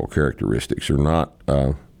sexual characteristics are not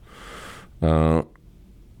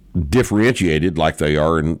differentiated like they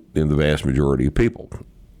are in the vast majority of people.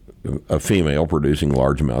 A female producing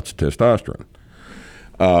large amounts of testosterone.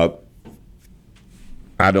 I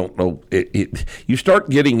don't know. You start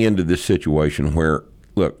getting into this situation where,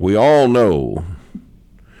 look, we all know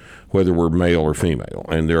whether we're male or female,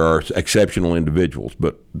 and there are exceptional individuals,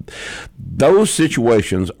 but those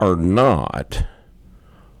situations are not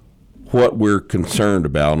what we're concerned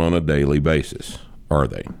about on a daily basis, are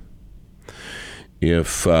they?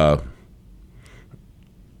 If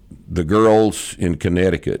the girls in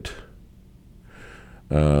Connecticut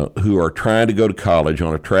who are trying to go to college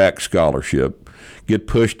on a track scholarship get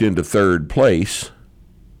pushed into third place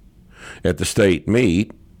at the state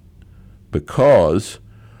meet because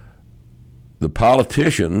the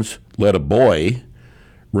politicians let a boy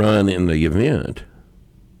run in the event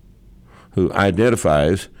who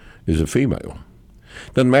identifies as a female.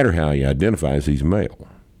 Doesn't matter how he identifies, he's male.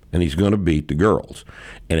 And he's going to beat the girls.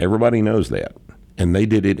 And everybody knows that. And they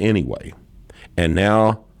did it anyway. And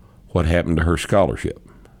now, what happened to her scholarship?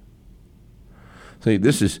 See,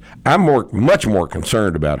 I'm much more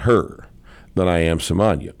concerned about her than I am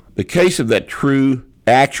Semenya. The case of that true,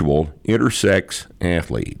 actual intersex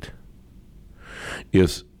athlete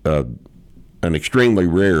is an extremely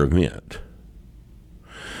rare event.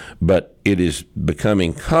 But it is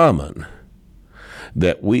becoming common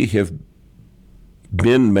that we have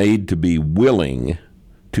been made to be willing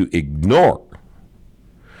to ignore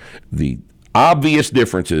the obvious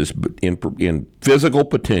differences in physical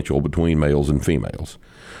potential between males and females.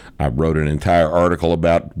 I wrote an entire article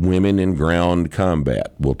about women in ground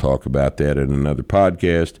combat. We'll talk about that in another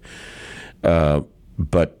podcast.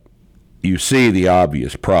 But you see the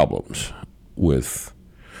obvious problems with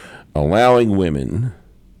allowing women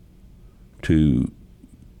to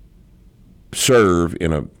serve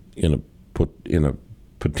in a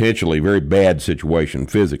potentially very bad situation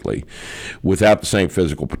physically without the same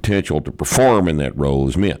physical potential to perform in that role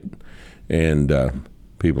as men. And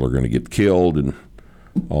people are going to get killed and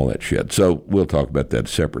all that shit. So we'll talk about that a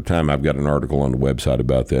separate time. I've got an article on the website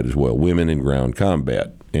about that as well, Women in Ground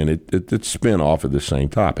Combat, and it's a spin-off of the same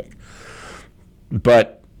topic.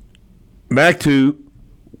 But back to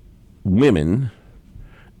women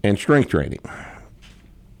and strength training.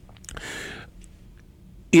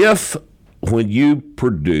 If when you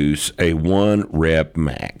produce a 1-rep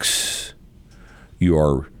max, you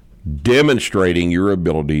are demonstrating your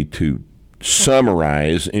ability to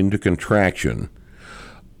summarize into contraction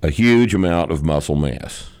a huge amount of muscle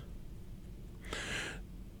mass,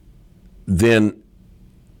 then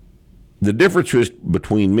the differences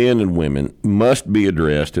between men and women must be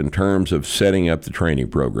addressed in terms of setting up the training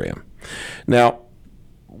program. Now,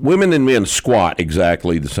 women and men squat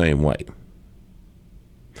exactly the same way.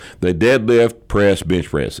 They deadlift, press, bench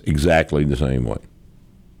press exactly the same way.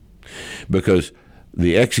 Because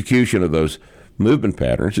the execution of those movement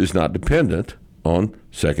patterns is not dependent on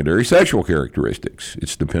secondary sexual characteristics.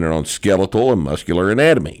 It's dependent on skeletal and muscular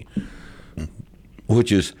anatomy,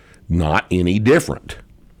 which is not any different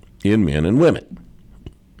in men and women.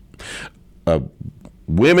 A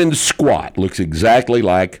women's squat looks exactly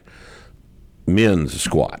like men's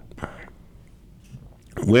squat.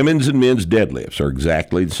 Women's and men's deadlifts are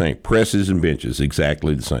exactly the same. Presses and benches,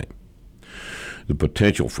 exactly the same. The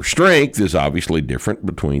potential for strength is obviously different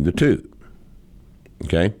between the two.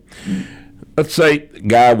 Okay? Let's say a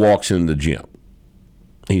guy walks in the gym.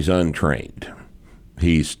 He's untrained.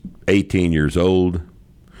 He's 18 years old.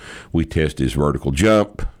 We test his vertical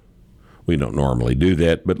jump. We don't normally do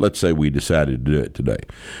that, but let's say we decided to do it today.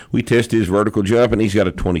 We test his vertical jump, and he's got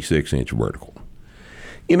a 26-inch vertical.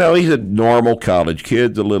 You know, he's a normal college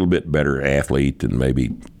kid, a little bit better athlete than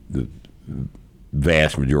maybe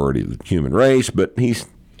vast majority of the human race, but he's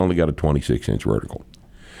only got a 26-inch vertical.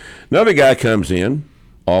 Another guy comes in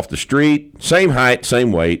off the street, same height,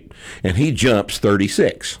 same weight, and he jumps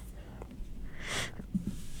 36.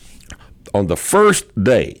 On the first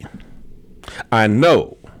day, I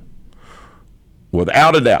know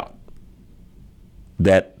without a doubt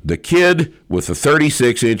that the kid with the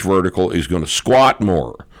 36-inch vertical is going to squat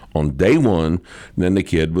more on day one than the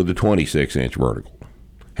kid with the 26-inch vertical.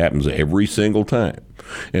 Happens every single time.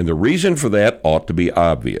 And the reason for that ought to be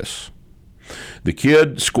obvious. The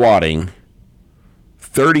kid squatting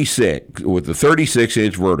 36 with the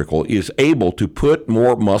 36-inch vertical is able to put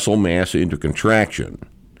more muscle mass into contraction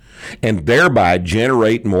and thereby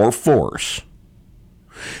generate more force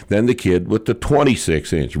than the kid with the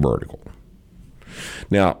 26-inch vertical.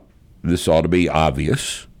 Now, this ought to be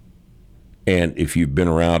obvious, and if you've been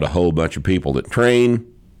around a whole bunch of people that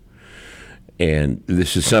train, and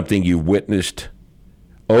this is something you've witnessed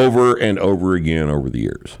over and over again over the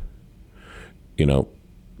years. You know,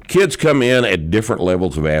 kids come in at different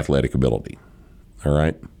levels of athletic ability, all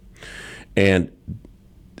right? And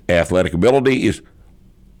athletic ability is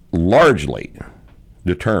largely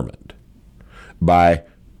determined by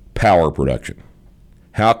power production.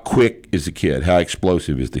 How quick is the kid? How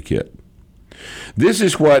explosive is the kid? This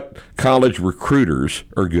is what college recruiters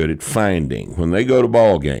are good at finding when they go to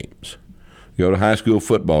ball games, go to high school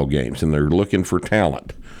football games, and they're looking for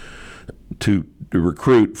talent to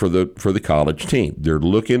recruit for the college team. They're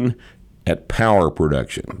looking at power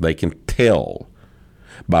production. They can tell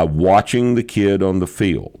by watching the kid on the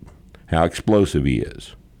field how explosive he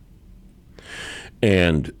is.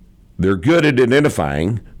 And they're good at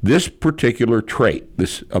identifying this particular trait,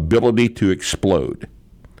 this ability to explode.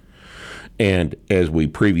 And as we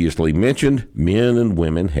previously mentioned, men and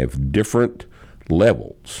women have different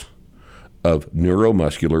levels of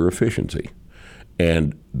neuromuscular efficiency.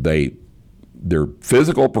 And their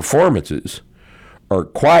physical performances are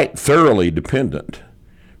quite thoroughly dependent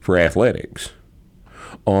for athletics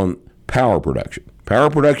on power production. Power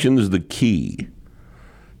production is the key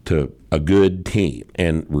to a good team.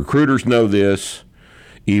 And recruiters know this,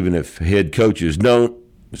 even if head coaches don't,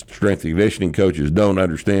 strength and conditioning coaches don't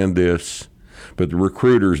understand this, but the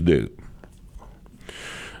recruiters do.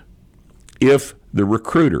 If the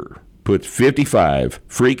recruiter puts 55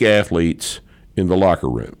 freak athletes in the locker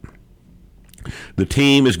room, the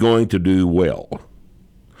team is going to do well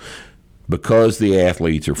because the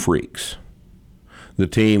athletes are freaks. The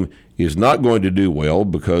team is not going to do well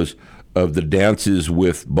because of the dances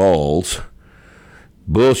with balls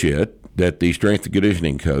bullshit that the strength and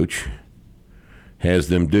conditioning coach has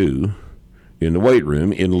them do in the weight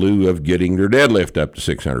room in lieu of getting their deadlift up to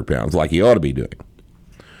 600 pounds like he ought to be doing.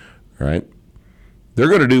 Right? They're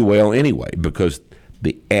going to do well anyway because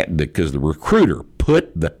the recruiter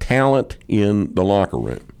put the talent in the locker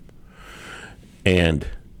room. And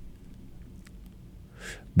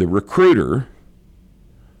the recruiter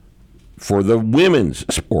for the women's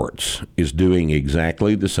sports is doing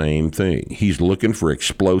exactly the same thing. He's looking for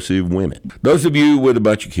explosive women. Those of you with a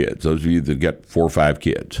bunch of kids, those of you that got 4 or 5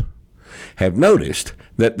 kids, have noticed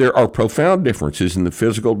that there are profound differences in the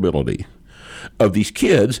physical ability of these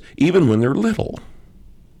kids even when they're little.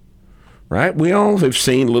 Right? We all have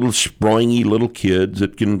seen little springy little kids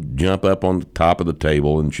that can jump up on the top of the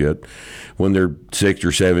table and shit when they're 6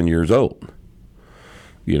 or 7 years old.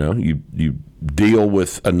 You know, you deal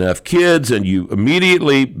with enough kids and you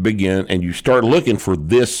immediately begin and you start looking for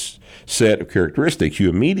this set of characteristics. You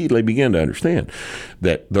immediately begin to understand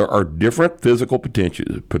that there are different physical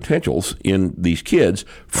potentials in these kids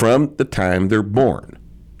from the time they're born.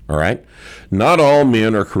 All right? Not all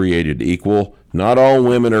men are created equal. Not all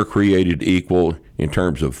women are created equal in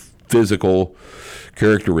terms of physical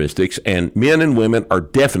characteristics, and men and women are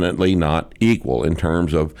definitely not equal in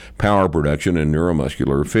terms of power production and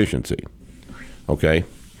neuromuscular efficiency. Okay?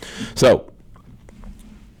 So,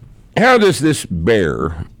 how does this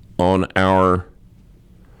bear on our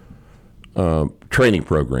training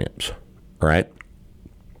programs? All right?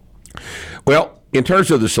 Well, in terms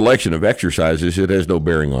of the selection of exercises, it has no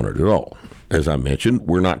bearing on it at all. As I mentioned,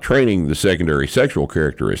 we're not training the secondary sexual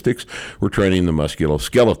characteristics. We're training the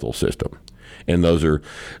musculoskeletal system. And those are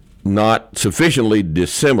not sufficiently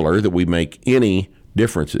dissimilar that we make any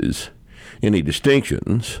differences, any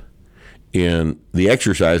distinctions in the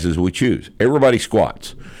exercises we choose. Everybody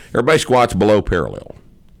squats. Everybody squats below parallel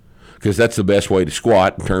because that's the best way to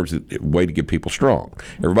squat in terms of the way to get people strong.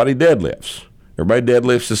 Everybody deadlifts. Everybody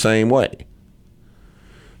deadlifts the same way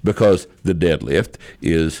because the deadlift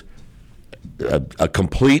is a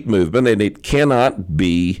complete movement, and it cannot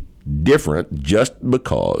be different just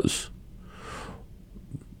because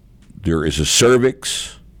there is a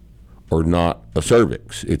cervix or not a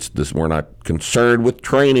cervix. It's this. We're not concerned with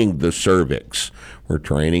training the cervix. We're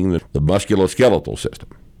training the musculoskeletal system.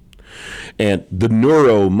 And the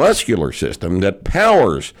neuromuscular system that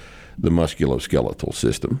powers the musculoskeletal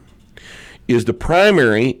system is the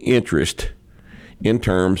primary interest in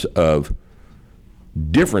terms of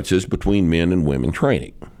differences between men and women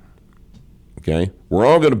training. Okay? We're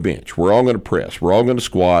all going to bench. We're all going to press. We're all going to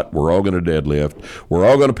squat. We're all going to deadlift. We're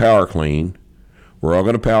all going to power clean. We're all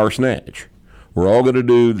going to power snatch. We're all going to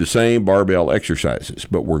do the same barbell exercises,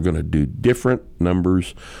 but we're going to do different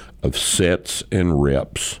numbers of sets and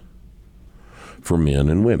reps for men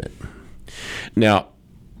and women. Now,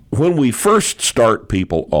 when we first start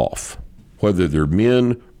people off, whether they're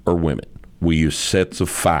men or women, we use sets of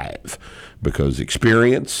 5 because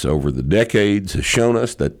experience over the decades has shown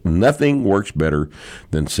us that nothing works better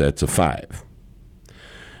than sets of 5.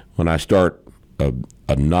 When I start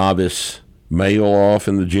a novice male off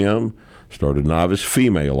in the gym, start a novice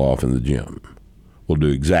female off in the gym, we'll do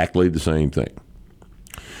exactly the same thing.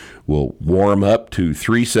 We'll warm up to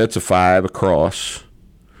 3 sets of 5 across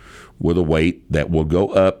with a weight that will go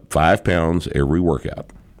up 5 pounds every workout.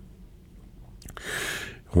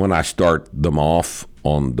 When I start them off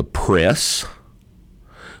on the press,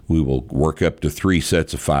 we will work up to 3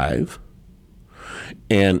 sets of 5.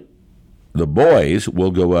 And the boys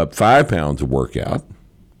will go up 5 pounds a workout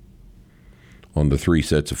on the 3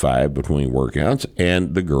 sets of 5 between workouts,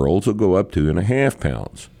 and the girls will go up 2.5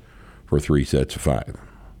 pounds for 3 sets of 5.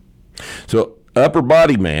 So upper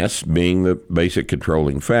body mass being the basic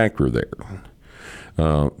controlling factor there.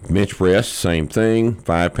 Bench press, same thing,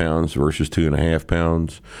 5 pounds versus 2.5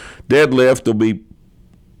 pounds. Deadlift will be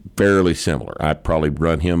fairly similar. I'd probably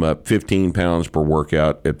run him up 15 pounds per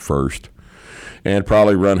workout at first, and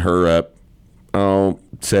probably run her up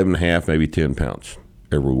 7.5, maybe 10 pounds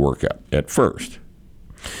every workout at first.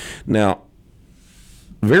 Now,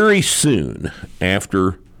 very soon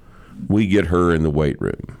after we get her in the weight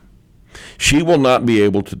room, she will not be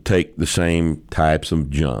able to take the same types of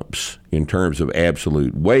jumps in terms of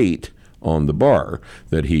absolute weight on the bar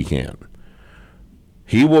that he can.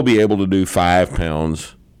 He will be able to do 5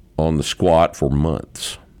 pounds on the squat for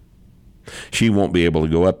months. She won't be able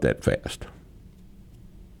to go up that fast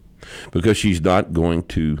because she's not going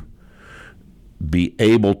to be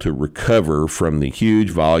able to recover from the huge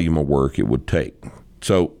volume of work it would take.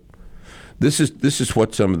 So this is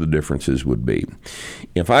what some of the differences would be.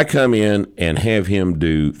 If I come in and have him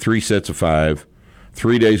do 3 sets of 5,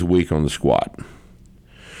 3 days a week on the squat,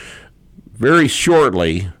 very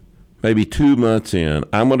shortly, maybe 2 months in,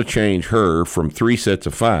 I'm going to change her from 3 sets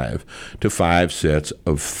of 5 to 5 sets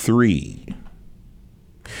of 3.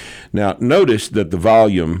 Now, notice that the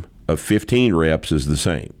volume of 15 reps is the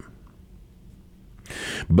same.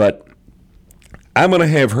 But I'm going to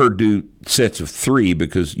have her do sets of 3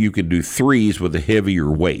 because you can do 3s with a heavier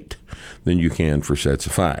weight than you can for sets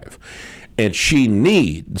of 5. And she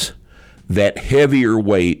needs that heavier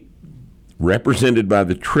weight represented by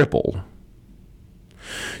the triple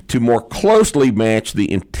to more closely match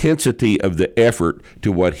the intensity of the effort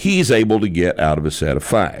to what he's able to get out of a set of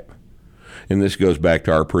 5. And this goes back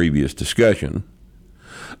to our previous discussion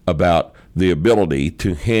about the ability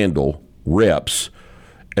to handle reps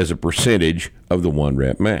as a percentage of the 1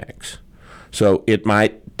 rep max. So it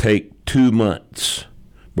might take 2 months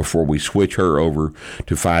before we switch her over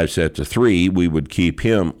to 5 sets of 3. We would keep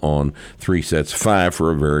him on 3 sets of 5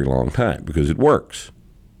 for a very long time because it works.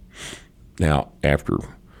 Now, after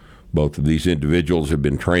both of these individuals have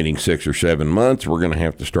been training 6 or 7 months, we're going to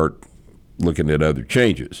have to start looking at other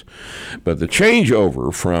changes. But the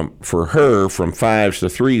changeover for her from 5s to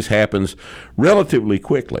 3s happens relatively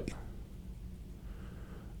quickly,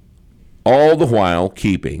 all the while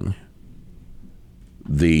keeping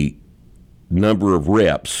the number of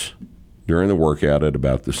reps during the workout at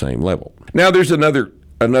about the same level. Now, there's another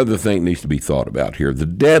thing that needs to be thought about here. The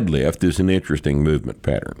deadlift is an interesting movement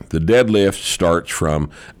pattern. The deadlift starts from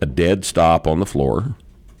a dead stop on the floor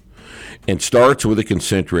and starts with a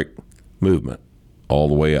concentric movement all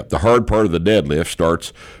the way up. The hard part of the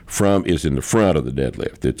deadlift is in the front of the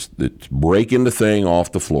deadlift. It's breaking the thing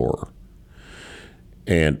off the floor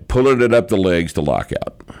and pulling it up the legs to lock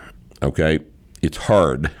out. Okay? It's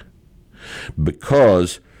hard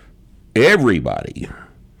because everybody,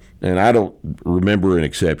 and I don't remember an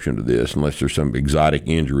exception to this unless there's some exotic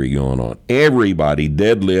injury going on, everybody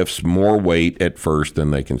deadlifts more weight at first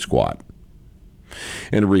than they can squat.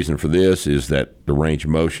 And the reason for this is that the range of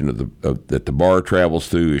motion that the bar travels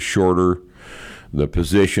through is shorter. The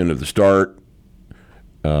position of the start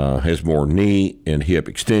has more knee and hip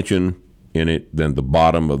extension in it than the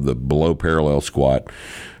bottom of the below parallel squat.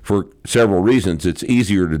 For several reasons, it's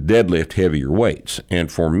easier to deadlift heavier weights.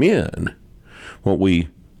 And for men, what we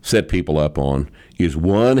set people up on is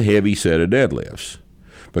one heavy set of deadlifts,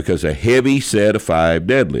 because a heavy set of 5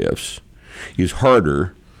 deadlifts is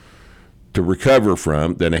harder to recover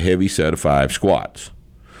from than a heavy set of 5 squats.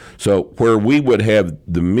 So where we would have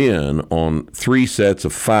the men on 3 sets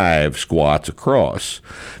of 5 squats across,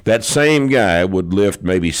 that same guy would lift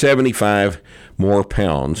maybe 75 more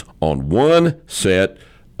pounds on one set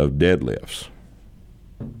of deadlifts.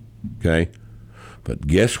 Okay? But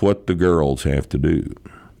guess what the girls have to do?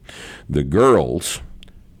 The girls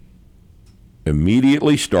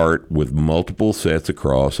immediately start with multiple sets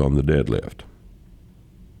across on the deadlift.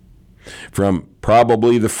 From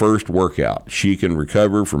probably the first workout, she can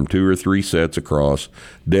recover from 2 or 3 sets across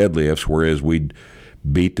deadlifts, whereas we'd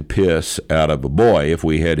beat the piss out of a boy if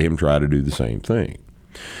we had him try to do the same thing.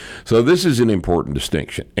 So this is an important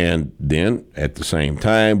distinction. And then at the same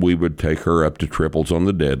time, we would take her up to triples on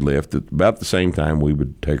the deadlift. At about the same time, we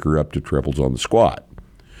would take her up to triples on the squat.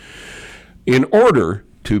 In order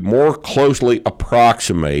to more closely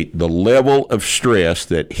approximate the level of stress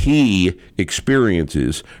that he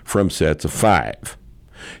experiences from sets of 5,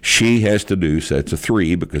 she has to do sets of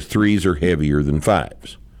 3, because 3s are heavier than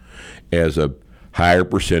 5s as a higher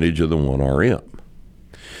percentage of the 1RM.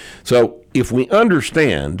 So if we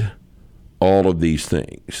understand all of these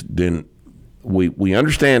things, then we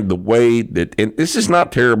understand the way that, and this is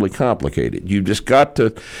not terribly complicated. You got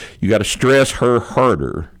to stress her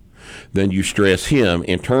harder than you stress him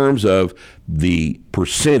in terms of the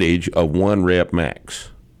percentage of 1 rep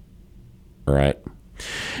max. All right?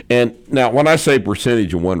 And now when I say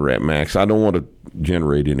percentage of 1 rep max, I don't want to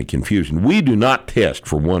generate any confusion. We do not test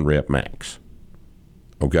for 1 rep max.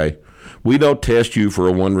 Okay? We don't test you for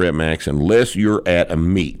a 1 rep max unless you're at a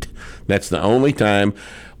meet. That's the only time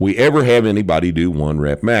we ever have anybody do 1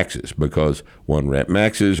 rep maxes, because 1 rep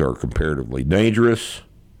maxes are comparatively dangerous,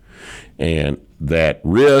 and that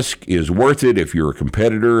risk is worth it if you're a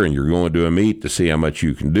competitor and you're going to a meet to see how much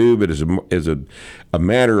you can do. But as a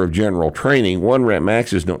matter of general training, 1 rep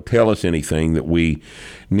maxes don't tell us anything that we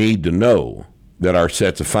need to know that our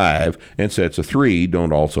sets of 5 and sets of 3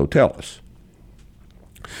 don't also tell us.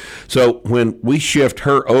 So when we shift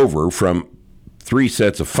her over from 3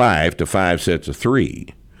 sets of 5 to 5 sets of 3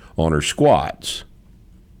 on her squats,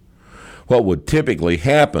 what would typically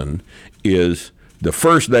happen is the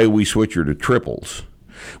first day we switch her to triples,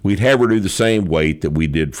 we'd have her do the same weight that we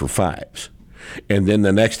did for 5s. And then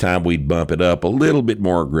the next time we'd bump it up a little bit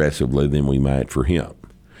more aggressively than we might for him.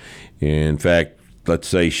 In fact, let's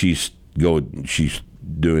say she's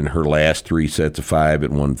doing her last 3 sets of 5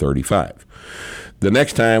 at 135. The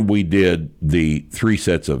next time we did the 5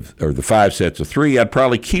 sets of 3, I'd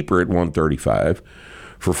probably keep her at 135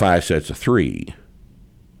 for 5 sets of 3.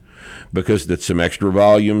 Because that's some extra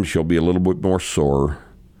volume, she'll be a little bit more sore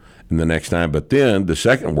in the next time. But then the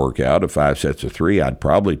second workout of 5 sets of 3, I'd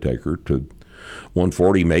probably take her to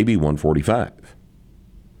 140, maybe 145.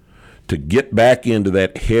 To get back into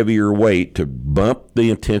that heavier weight, to bump the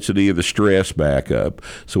intensity of the stress back up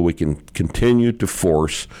so we can continue to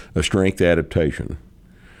force a strength adaptation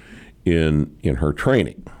in her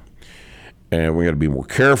training. And we got to be more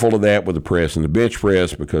careful of that with the press and the bench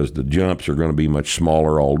press, because the jumps are going to be much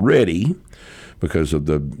smaller already because of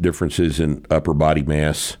the differences in upper body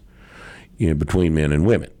mass between men and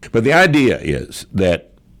women. But the idea is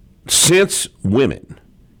that since women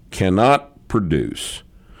cannot produce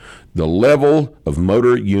the level of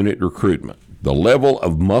motor unit recruitment, the level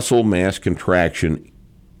of muscle mass contraction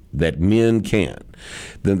that men can,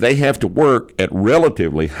 then they have to work at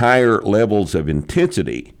relatively higher levels of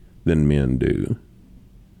intensity than men do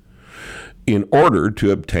in order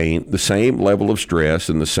to obtain the same level of stress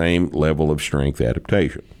and the same level of strength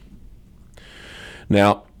adaptation.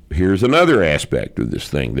 Now, here's another aspect of this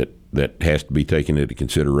thing that has to be taken into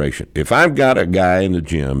consideration. If I've got a guy in the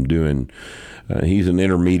gym doing, he's an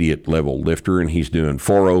intermediate level lifter, and he's doing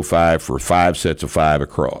 405 for 5 sets of 5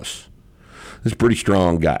 across. This is a pretty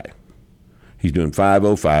strong guy. He's doing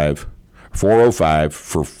 405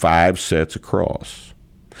 for 5 sets across.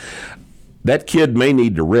 That kid may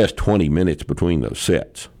need to rest 20 minutes between those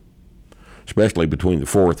sets, especially between the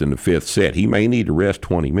 4th and the 5th set. He may need to rest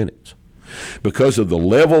 20 minutes because of the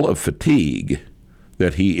level of fatigue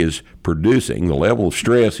that he is producing, the level of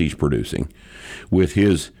stress he's producing with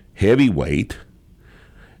his heavy weight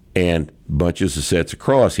and bunches of sets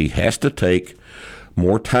across. He has to take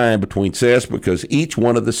more time between sets because each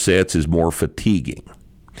one of the sets is more fatiguing.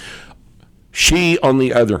 She, on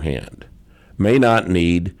the other hand, may not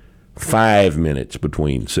need 5 minutes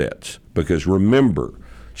between sets, because remember,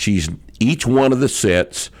 each one of the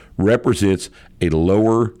sets represents a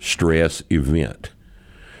lower stress event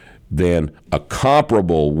than a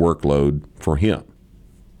comparable workload for him.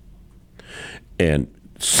 And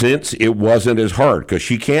since it wasn't as hard, because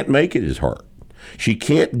she can't make it as hard, she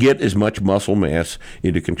can't get as much muscle mass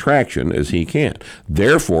into contraction as he can.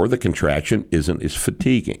 Therefore, the contraction isn't as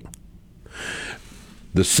fatiguing.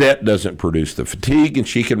 The set doesn't produce the fatigue, and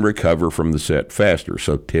she can recover from the set faster.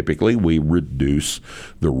 So typically, we reduce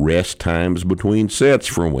the rest times between sets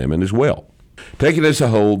for women as well. Taken as a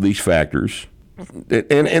whole, these factors,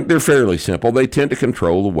 and they're fairly simple, they tend to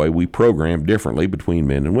control the way we program differently between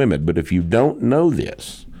men and women. But if you don't know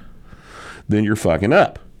this, then you're fucking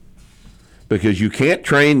up. Because you can't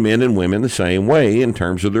train men and women the same way in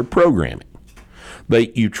terms of their programming.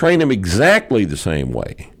 You train them exactly the same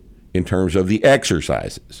way in terms of the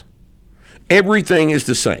exercises. Everything is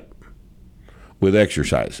the same with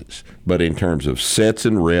exercises, but in terms of sets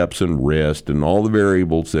and reps and rest and all the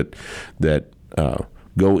variables that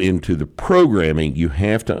go into the programming, you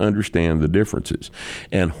have to understand the differences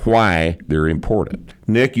and why they're important.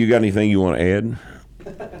 Nick, you got anything you want to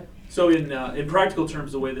add? So in practical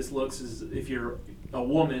terms, the way this looks is if you're a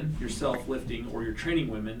woman, yourself lifting, or you're training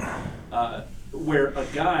women, where a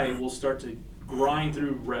guy will start to grind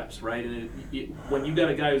through reps, right? And when you got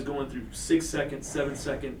a guy who's going through 6 second, 7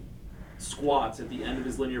 second squats at the end of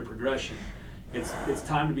his linear progression, it's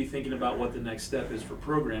time to be thinking about what the next step is for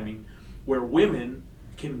programming, where women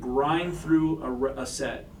can grind through a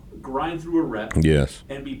set, grind through a rep, yes,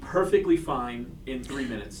 and be perfectly fine in 3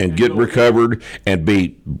 minutes. And get recovered and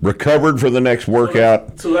be recovered for the next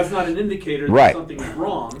workout. So that's not an indicator that Right. something is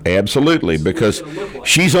wrong. Absolutely, This is what because it's gonna look like.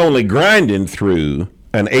 she's only grinding through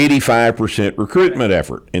an 85% recruitment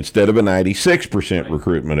effort instead of a 96%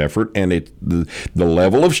 recruitment effort, and the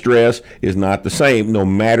level of stress is not the same no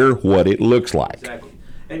matter what it looks like. Exactly.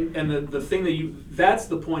 And the thing that's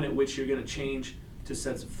the point at which you're going to change to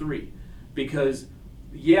sets of 3. Because,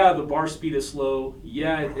 yeah, the bar speed is slow.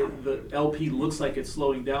 Yeah, the LP looks like it's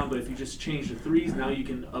slowing down, but if you just change to 3s, now you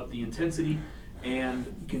can up the intensity and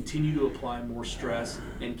continue to apply more stress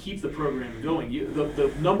and keep the program going.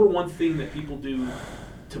 The number one thing that people do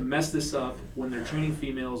to mess this up when they're training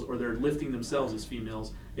females or they're lifting themselves as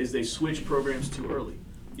females is they switch programs too early.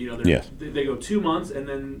 Yes. They go 2 months and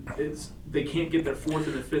then they can't get their 4th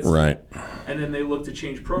and their 5th Right. step. And then they look to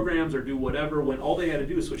change programs or do whatever when all they had to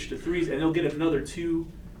do is switch to 3s, and they'll get another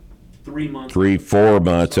 2-3 months. 3-4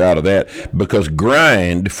 months out of that, because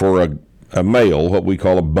grind for a male, what we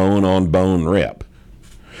call a bone-on-bone rep,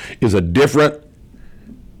 is a different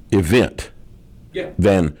event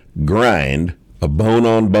than grind a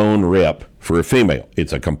bone-on-bone rep for a female.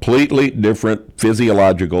 It's a completely different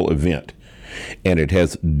physiological event, and it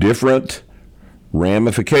has different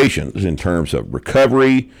ramifications in terms of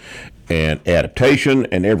recovery and adaptation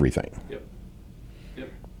and everything.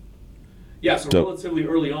 Yeah, so relatively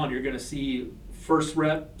early on, you're going to see first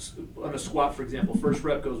rep on a squat, for example. First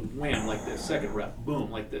rep goes wham like this. Second rep, boom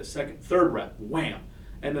like this. Third rep, wham,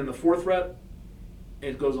 and then the 4th rep,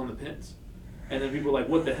 it goes on the pins. And then people are like,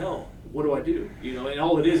 "What the hell? What do I do?" And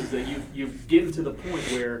all it is that you've getting to the point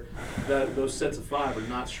where those sets of 5 are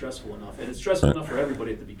not stressful enough, and it's stressful enough for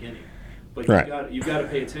everybody at the beginning. But you've got to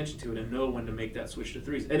pay attention to it and know when to make that switch to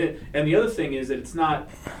 3s. And the other thing is that it's not.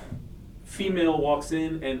 Female walks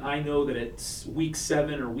in, and I know that it's week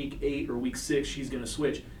 7 or week 8 or week 6 she's going to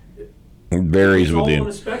switch. It varies It's with all the on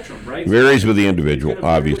the spectrum, right? varies with the individual, It's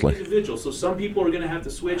gonna vary with obviously. the individual. So some people are going to have to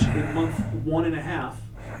switch in month 1.5.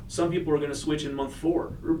 Some people are going to switch in month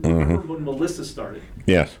 4. Remember when Melissa started?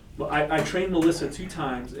 Yes. Well, I trained Melissa 2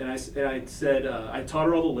 times, and I said I taught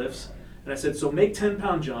her all the lifts, and I said, so make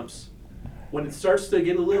 10-pound jumps. When it starts to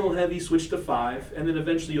get a little heavy, switch to 5, and then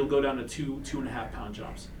eventually you'll go down to 2.5-pound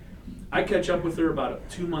jumps. I catch up with her about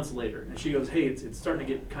 2 months later, and she goes, hey, it's starting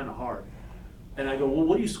to get kind of hard. And I go, well,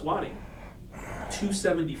 what are you squatting?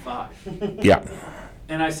 275. Yeah.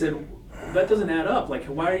 And I said, that doesn't add up. Like,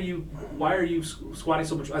 why are you squatting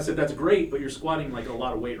so much? I said, that's great, but you're squatting like a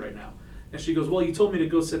lot of weight right now. And she goes, well, you told me to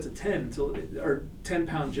go sets of 10 or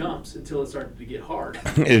 10-pound jumps until it started to get hard.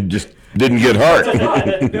 It just didn't get hard.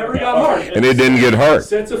 It never got hard. And it didn't get hard.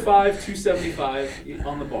 Sets of 5, 275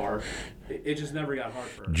 on the bar. It just never got hard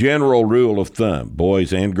for her. General rule of thumb,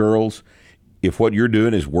 boys and girls, if what you're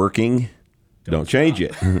doing is working, don't change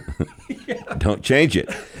it. Don't change it.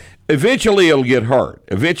 Eventually it'll get hard.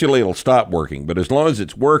 Eventually it'll stop working. But as long as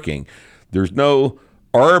it's working, there's no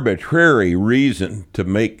arbitrary reason to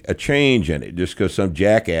make a change in it just because some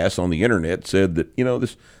jackass on the internet said that,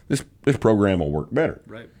 this program will work better.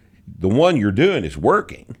 Right. The one you're doing is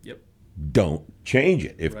working. Yep. don't change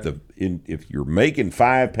it. If if you're making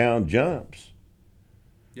 5-pound jumps,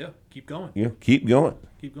 Yeah, keep going. keep going.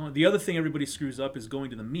 Keep going. The other thing everybody screws up is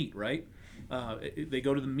going to the meet, right? They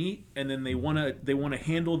go to the meet and then they want to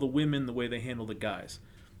handle the women the way they handle the guys.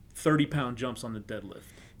 30-pound jumps on the deadlift.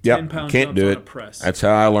 10-pound can't jumps do on it. a press. That's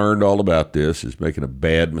how I learned all about this. Is making a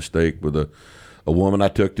bad mistake with a woman I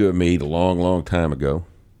took to a meet a long time ago.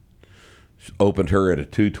 Opened her at a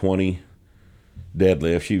 220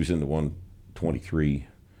 deadlift. She was in the 123.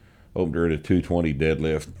 Opened her at a 220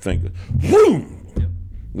 deadlift. Think, boom! Yep.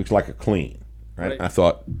 Looks like a clean. Right? Right. I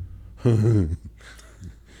thought, let's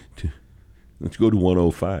go to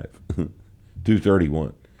 105.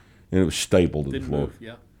 231. And it was stapled to the Didn't floor. move.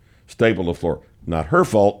 Yeah. Stapled to the floor. Not her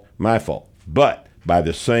fault, my fault. But by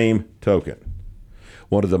the same token,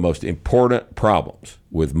 one of the most important problems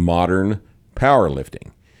with modern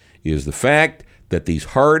powerlifting is the fact that these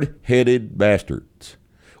hard-headed bastards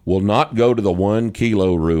will not go to the 1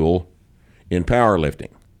 kilo rule in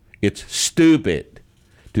powerlifting. It's stupid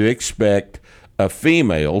to expect a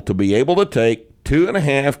female to be able to take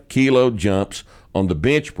 2.5 kilo jumps on the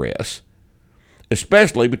bench press,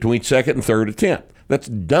 especially between second and third attempt. That's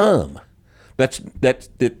dumb.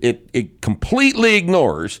 It completely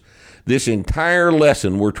ignores this entire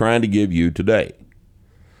lesson we're trying to give you today.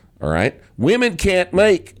 All right? Women can't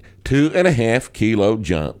make 2.5 kilo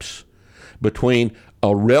jumps between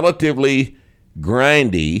a relatively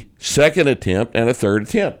grindy second attempt and a third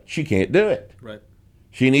attempt. She can't do it. Right.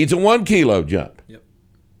 She needs a 1 kilo jump. Yep.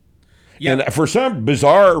 And for some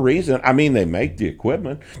bizarre reason, I mean, they make the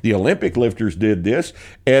equipment. The Olympic lifters did this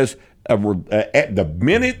at the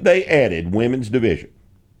minute they added women's division.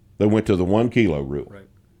 They went to the 1 kilo rule. Right.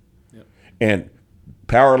 Yep. And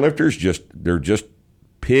power lifters they're just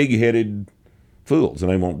pig-headed fools,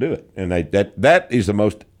 and they won't do it. And that is the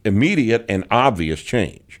most immediate and obvious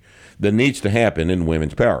change that needs to happen in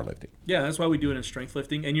women's powerlifting. Yeah, that's why we do it in strength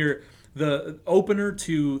lifting. And the opener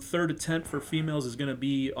to third attempt for females is going to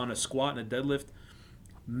be on a squat and a deadlift,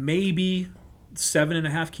 maybe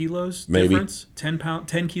 7.5 kilos difference, 10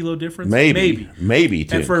 kilo difference, maybe 10 and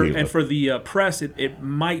kilos. For the press, it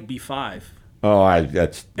might be 5. Oh,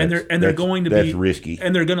 They're going to be that's risky,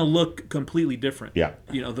 and they're going to look completely different. Yeah,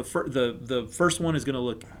 the first one is going to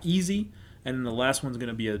look easy, and the last one's going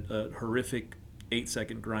to be a horrific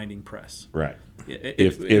 8-second grinding press. Right.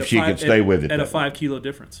 If she can stay with it at a 5 kilo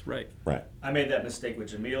difference. Right. Right. I made that mistake with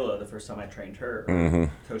Jamila the first time I trained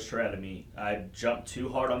her, coached her out of me. I jumped too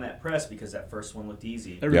hard on that press because that first one looked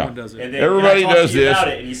easy. Everyone does it. And then, Everybody I talked does to you this. about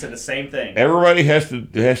it, and you said the same thing. Everybody has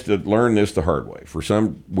to learn this the hard way for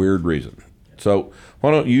some weird reason. So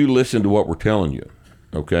why don't you listen to what we're telling you,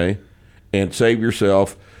 okay, and save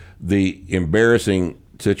yourself the embarrassing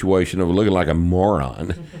situation of looking like a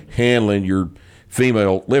moron handling your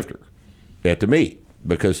female lifter at the meet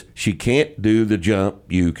because she can't do the jump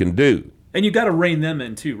you can do. And you got to rein them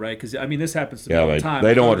in too, right? Because I mean, this happens to me all the time.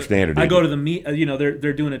 They don't understand it. I go to the meet,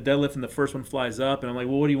 they're doing a deadlift, and the first one flies up, and I'm like,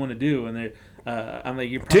 well, what do you want to do? And I'm like,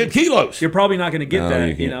 you're probably, 10 kilos. You're probably not going to get No,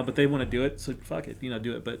 that, you can't. but they want to do it, so fuck it,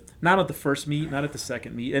 do it. But not at the first meet, not at the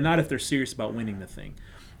second meet, and not if they're serious about winning the thing.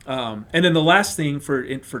 And then the last thing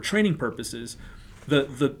for training purposes,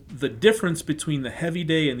 the difference between the heavy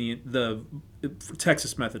day and the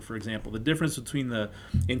Texas method, for example, the difference between the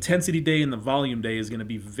intensity day and the volume day is going to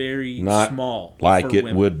be very small. Like for it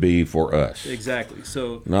women. would be for us. Exactly.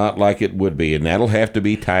 So Not like it would be, and that'll have to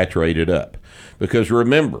be titrated up. Because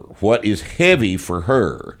remember, what is heavy for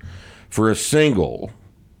her, for a single,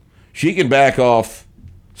 she can back off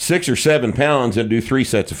 6 or 7 pounds and do 3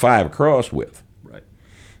 sets of 5 across with. right.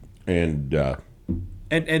 And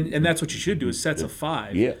And that's what you should do is sets of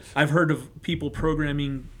 5. Yes. I've heard of people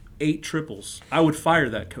programming 8 triples. I would fire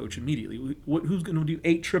that coach immediately. Who's going to do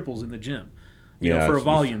 8 triples in the gym? For a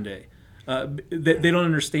volume day. They don't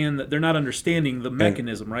understand that. They're not understanding the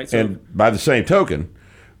mechanism, right? So, and by the same token,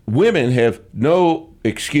 women have no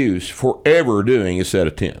excuse for ever doing a set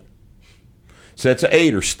of 10. Sets of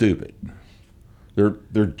 8 are stupid.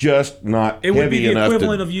 They're just not it would heavy be the enough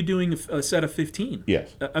equivalent of you doing a set of 15.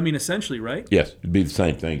 Yes. I mean, essentially, right? Yes, it'd be the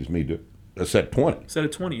same thing as me doing a set 20. Set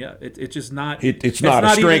of 20, yeah. It's just not. It's not a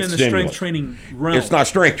strength even in the stimulant. strength training realm. It's not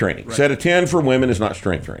strength training. Right. Set of 10 for women is not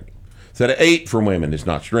strength training. Set of 8 for women is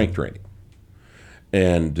not strength training.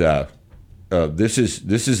 And this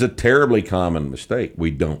is a terribly common mistake.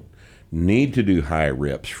 We don't need to do high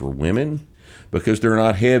reps for women because they're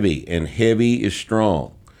not heavy, and heavy is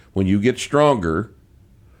strong. When you get stronger,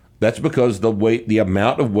 that's because the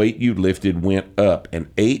amount of weight you lifted went up,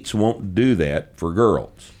 and 8s won't do that for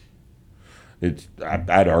girls.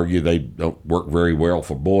 I'd argue they don't work very well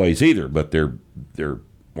for boys either, but they're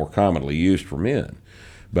more commonly used for men.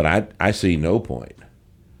 But I see no point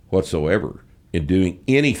whatsoever in doing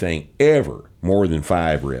anything ever more than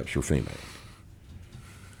 5 reps for females.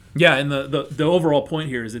 Yeah, and the overall point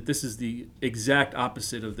here is that this is the exact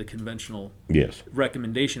opposite of the conventional Yes.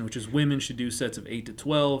 recommendation, which is women should do sets of 8 to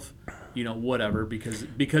 12, whatever,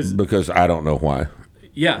 because I don't know why.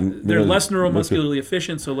 yeah, they're less neuromuscularly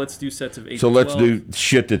efficient, so let's do sets of 8 So to 12. let's do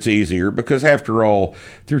shit that's easier because after all,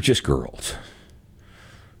 they're just girls.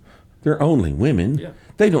 They're only women. Yeah.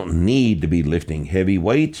 They don't need to be lifting heavy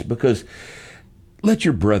weights because let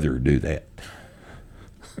your brother do that.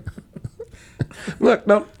 Look,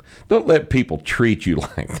 don't let people treat you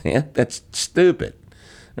like that. That's stupid.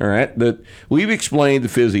 All right? We've explained the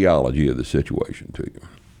physiology of the situation to you.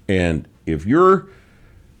 And if your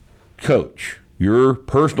coach, your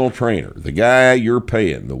personal trainer, the guy you're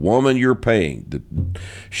paying, the woman you're paying to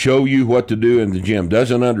show you what to do in the gym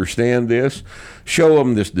doesn't understand this, show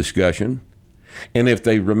them this discussion. And if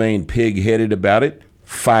they remain pig-headed about it,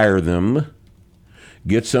 fire them.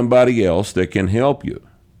 Get somebody else that can help you.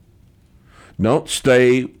 Don't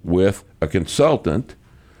stay with a consultant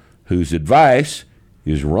whose advice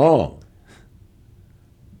is wrong.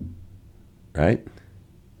 Right?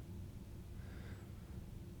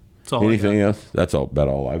 That's all Anything I got. else? That's about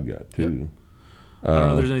all I've got, too. I don't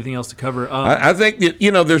know if there's anything else to cover. I think that,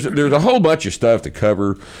 there's a whole bunch of stuff to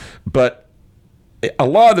cover, but a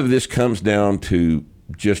lot of this comes down to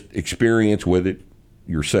just experience with it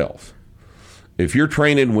yourself. If you're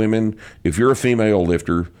training women, if you're a female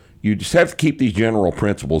lifter, you just have to keep these general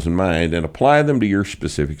principles in mind and apply them to your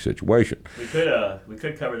specific situation. We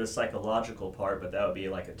could cover the psychological part, but that would be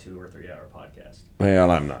like a 2 or 3 hour podcast.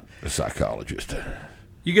 Well, I'm not a psychologist.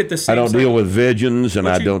 You get the same. I don't deal with virgins, and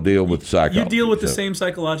I don't deal with psychology. You deal with the so. same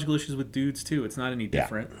psychological issues with dudes too. It's not any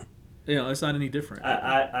different. It's not any different.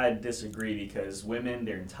 I disagree because women,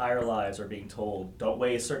 their entire lives are being told, don't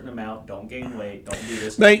weigh a certain amount, don't gain weight, don't do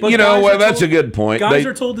this. But guys are that's told- a good point. Guys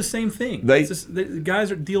are told the same thing. They-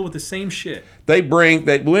 Guys deal with the same shit.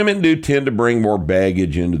 Women do tend to bring more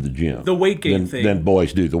baggage into the gym. The weight gain thing. Than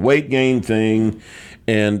boys do. The weight gain thing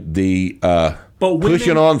and the But women-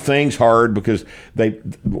 pushing on things hard because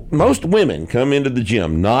most women come into the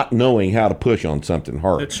gym not knowing how to push on something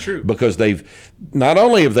hard. That's true. Because not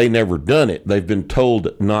only have they never done it, they've been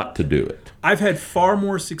told not to do it. I've had far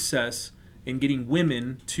more success in getting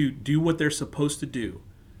women to do what they're supposed to do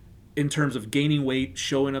in terms of gaining weight,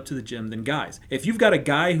 showing up to the gym than guys. If you've got a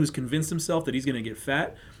guy who's convinced himself that he's going to get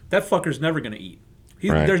fat, that fucker's never going to eat.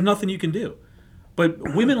 Right. There's nothing you can do.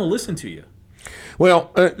 But women will listen to you.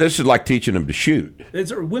 Well, this is like teaching them to shoot.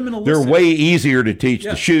 Women will They're listen. way easier to teach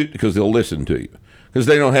Yeah. to shoot because they'll listen to you. Because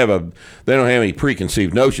they don't have any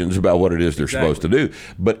preconceived notions about what it is they're supposed to do.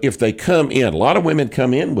 But if they come in, a lot of women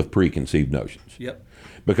come in with preconceived notions. Yep.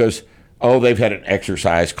 Because they've had an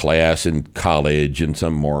exercise class in college and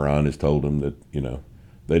some moron has told them that,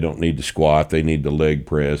 they don't need to squat, they need to leg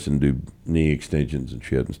press and do knee extensions and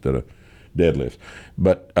shit instead of deadlifts.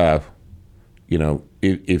 But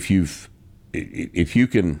if you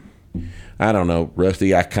can, I don't know,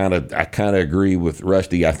 Rusty, I kind of agree with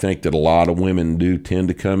Rusty. I think that a lot of women do tend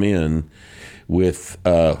to come in with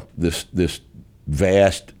this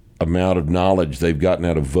vast amount of knowledge they've gotten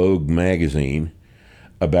out of Vogue magazine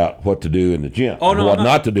about what to do in the gym, Oh, no, what I'm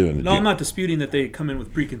not to do in the gym. No, I'm not disputing that they come in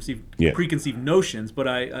with preconceived notions, but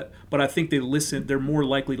I think they listen. They're more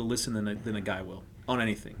likely to listen than a guy will on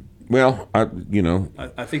anything. Well, I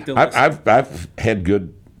think they'll listen. I've had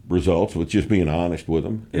good results with just being honest with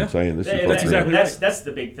them and saying this is And what's exactly right. right. That's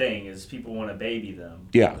the big thing is people want to baby them.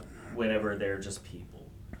 Yeah. Whenever they're just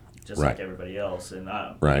people, just Right. like everybody else, and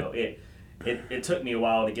Right. It took me a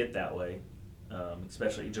while to get that way.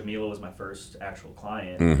 Especially Jamila was my first actual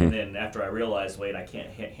client, Mm-hmm. and then after I realized, wait, I can't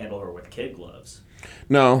handle her with kid gloves.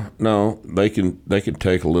 No, they can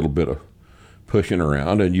take a little bit of pushing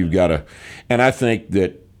around, and you've got to. And I think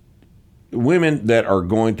that women that are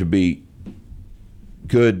going to be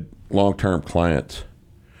good long-term clients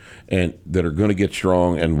and that are going to get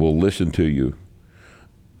strong and will listen to you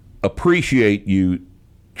appreciate you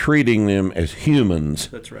treating them as humans.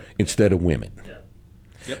 That's right. Instead of women.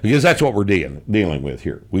 Yeah. Because that's what we're dealing with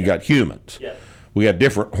here. We got humans. Yeah. We got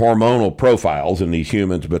different hormonal profiles in these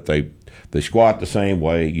humans, but they squat the same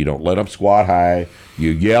way. You don't let them squat high.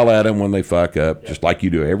 You yell at them when they fuck up, just like you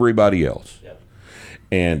do everybody else. Yeah.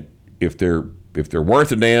 And if they're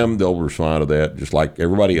worth a damn, they'll respond to that just like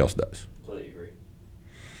everybody else does. Completely agree.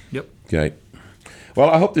 Yep. Okay. Well,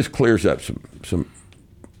 I hope this clears up some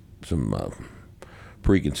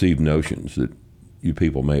preconceived notions that you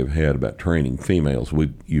people may have had about training females.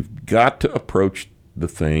 You've got to approach the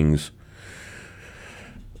things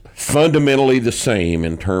fundamentally the same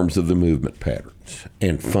in terms of the movement patterns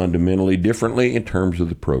and fundamentally differently in terms of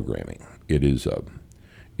the programming. It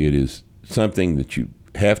is something that you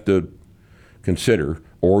have to consider,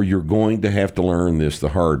 or you're going to have to learn this the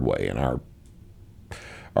hard way. And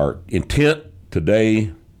our intent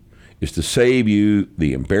today is to save you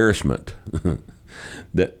the embarrassment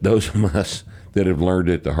that those of us that have learned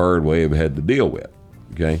it the hard way have had to deal with.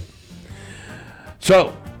 Okay?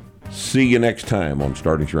 So, see you next time on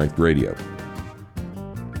Starting Strength Radio.